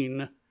 I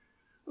mean?"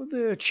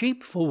 "They're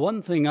cheap, for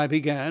one thing," I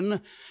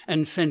began,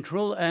 "and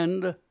central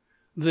and—"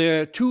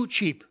 "They're too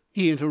cheap,"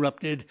 he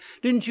interrupted.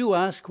 "Didn't you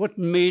ask what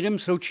made 'em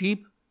so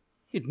cheap?"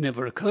 "It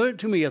never occurred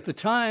to me at the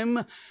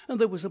time."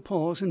 There was a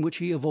pause in which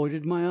he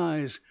avoided my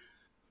eyes.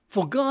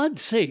 "For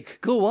God's sake,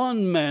 go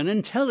on, man,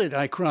 and tell it!"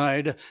 I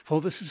cried, for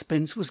the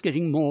suspense was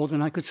getting more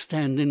than I could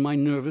stand in my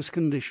nervous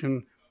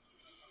condition.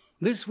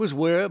 "This was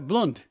where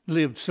Blunt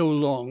lived so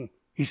long,"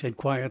 he said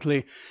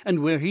quietly,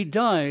 "and where he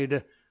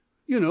died.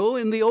 You know,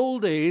 in the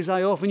old days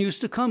I often used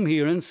to come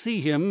here and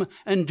see him,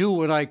 and do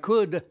what I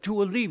could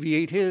to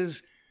alleviate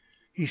his—"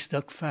 He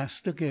stuck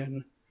fast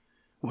again.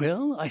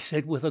 "Well," I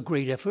said with a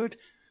great effort,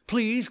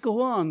 "please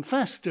go on,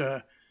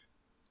 faster."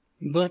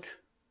 "But,"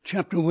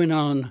 Chapter went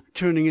on,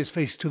 turning his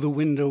face to the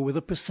window with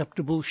a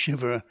perceptible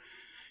shiver,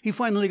 "he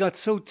finally got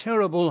so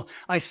terrible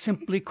I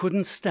simply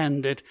couldn't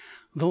stand it,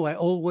 though I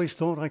always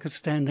thought I could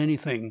stand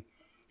anything.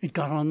 It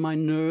got on my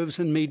nerves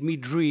and made me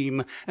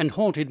dream, and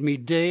haunted me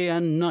day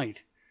and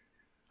night."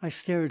 I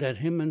stared at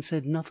him and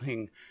said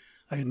nothing.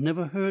 I had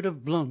never heard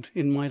of Blunt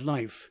in my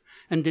life,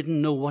 and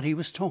didn't know what he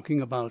was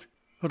talking about,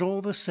 but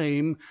all the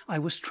same I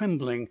was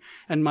trembling,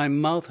 and my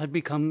mouth had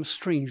become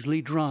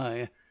strangely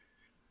dry.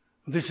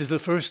 "This is the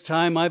first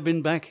time I've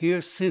been back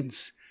here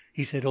since,"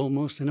 he said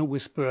almost in a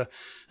whisper,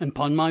 "and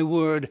 'pon my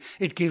word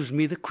it gives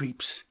me the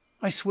creeps.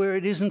 I swear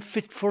it isn't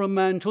fit for a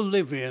man to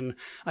live in.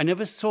 I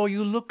never saw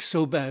you look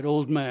so bad,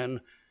 old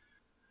man."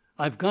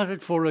 "I've got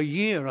it for a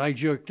year," I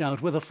jerked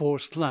out with a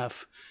forced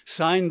laugh.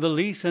 "Signed the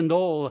lease and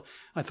all.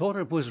 I thought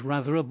it was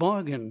rather a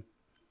bargain."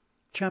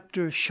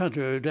 Chapter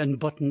shuddered and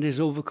buttoned his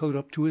overcoat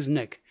up to his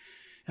neck,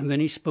 and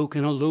then he spoke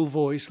in a low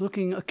voice,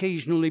 looking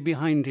occasionally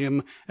behind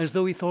him as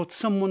though he thought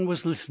someone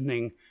was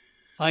listening.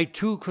 I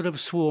too could have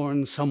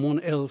sworn someone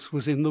else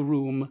was in the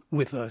room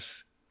with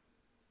us.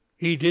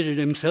 "He did it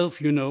himself,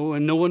 you know,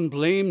 and no one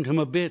blamed him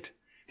a bit.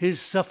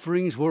 His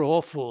sufferings were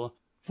awful.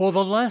 For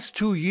the last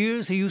 2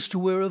 years he used to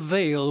wear a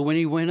veil when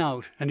he went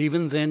out, and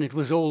even then it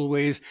was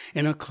always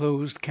in a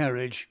closed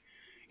carriage.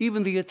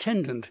 Even the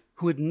attendant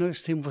who had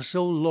nursed him for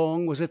so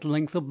long was at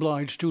length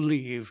obliged to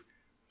leave.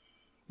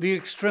 The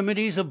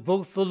extremities of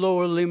both the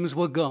lower limbs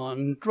were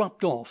gone,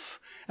 dropped off,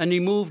 and he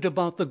moved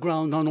about the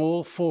ground on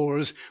all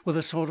fours with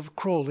a sort of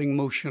crawling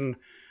motion.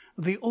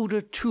 The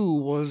odour, too,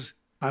 was—"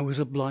 I was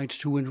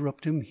obliged to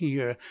interrupt him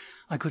here.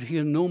 I could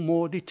hear no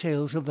more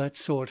details of that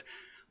sort.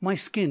 My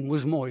skin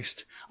was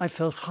moist. I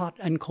felt hot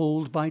and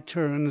cold by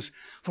turns,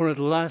 for at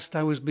last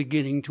I was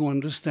beginning to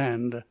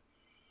understand.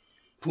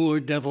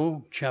 "Poor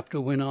devil," Chapter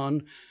went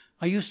on.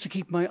 "I used to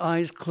keep my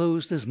eyes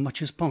closed as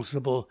much as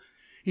possible.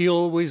 He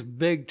always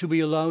begged to be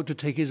allowed to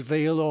take his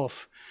veil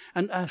off,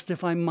 and asked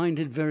if I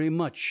minded very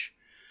much.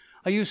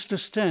 I used to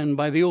stand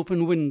by the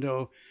open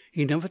window.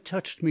 He never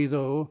touched me,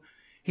 though.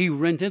 He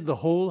rented the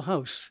whole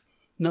house.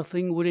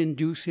 Nothing would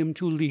induce him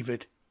to leave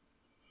it."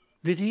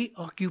 "Did he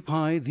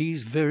occupy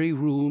these very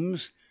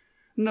rooms?"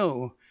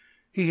 "No.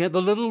 He had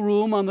the little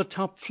room on the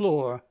top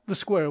floor, the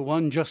square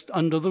one just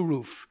under the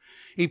roof.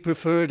 He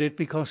preferred it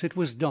because it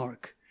was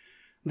dark.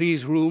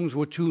 These rooms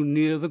were too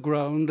near the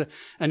ground,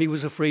 and he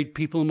was afraid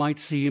people might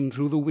see him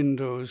through the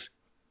windows.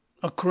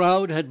 A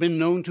crowd had been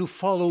known to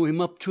follow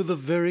him up to the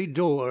very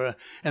door,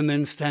 and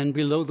then stand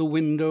below the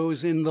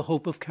windows in the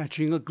hope of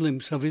catching a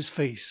glimpse of his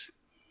face."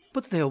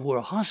 "But there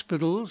were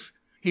hospitals."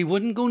 "He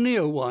wouldn't go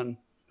near one,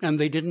 and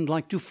they didn't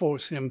like to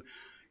force him.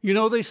 You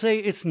know, they say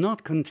it's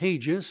not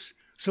contagious,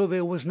 so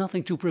there was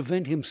nothing to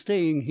prevent him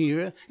staying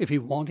here if he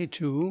wanted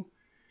to.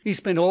 He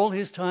spent all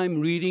his time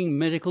reading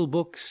medical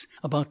books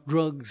about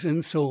drugs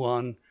and so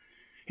on.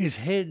 His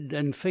head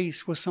and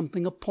face was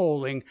something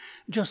appalling,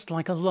 just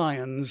like a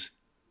lion's."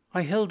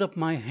 I held up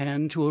my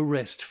hand to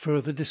arrest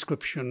further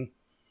description.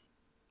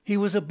 "He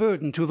was a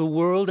burden to the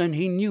world, and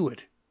he knew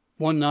it.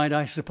 One night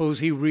I suppose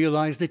he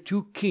realized it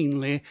too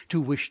keenly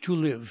to wish to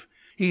live.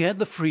 He had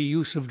the free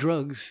use of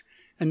drugs,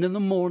 and in the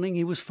morning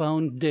he was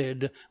found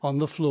dead on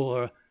the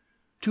floor.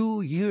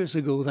 2 years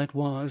ago that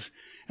was,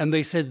 and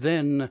they said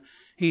then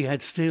he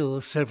had still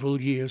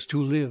several years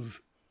to live."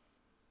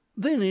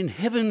 "Then, in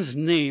heaven's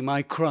name,"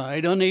 I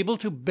cried, unable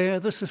to bear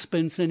the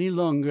suspense any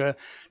longer,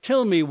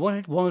 "tell me what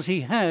it was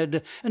he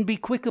had, and be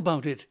quick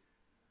about it."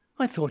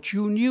 "I thought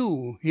you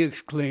knew," he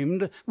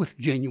exclaimed with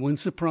genuine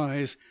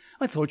surprise.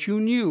 "I thought you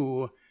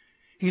knew."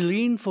 He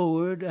leaned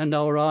forward and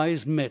our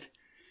eyes met.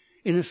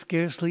 In a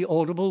scarcely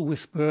audible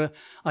whisper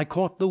I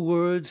caught the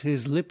words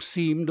his lips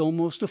seemed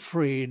almost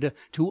afraid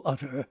to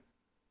utter.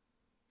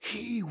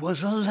 "He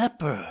was a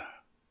leper!"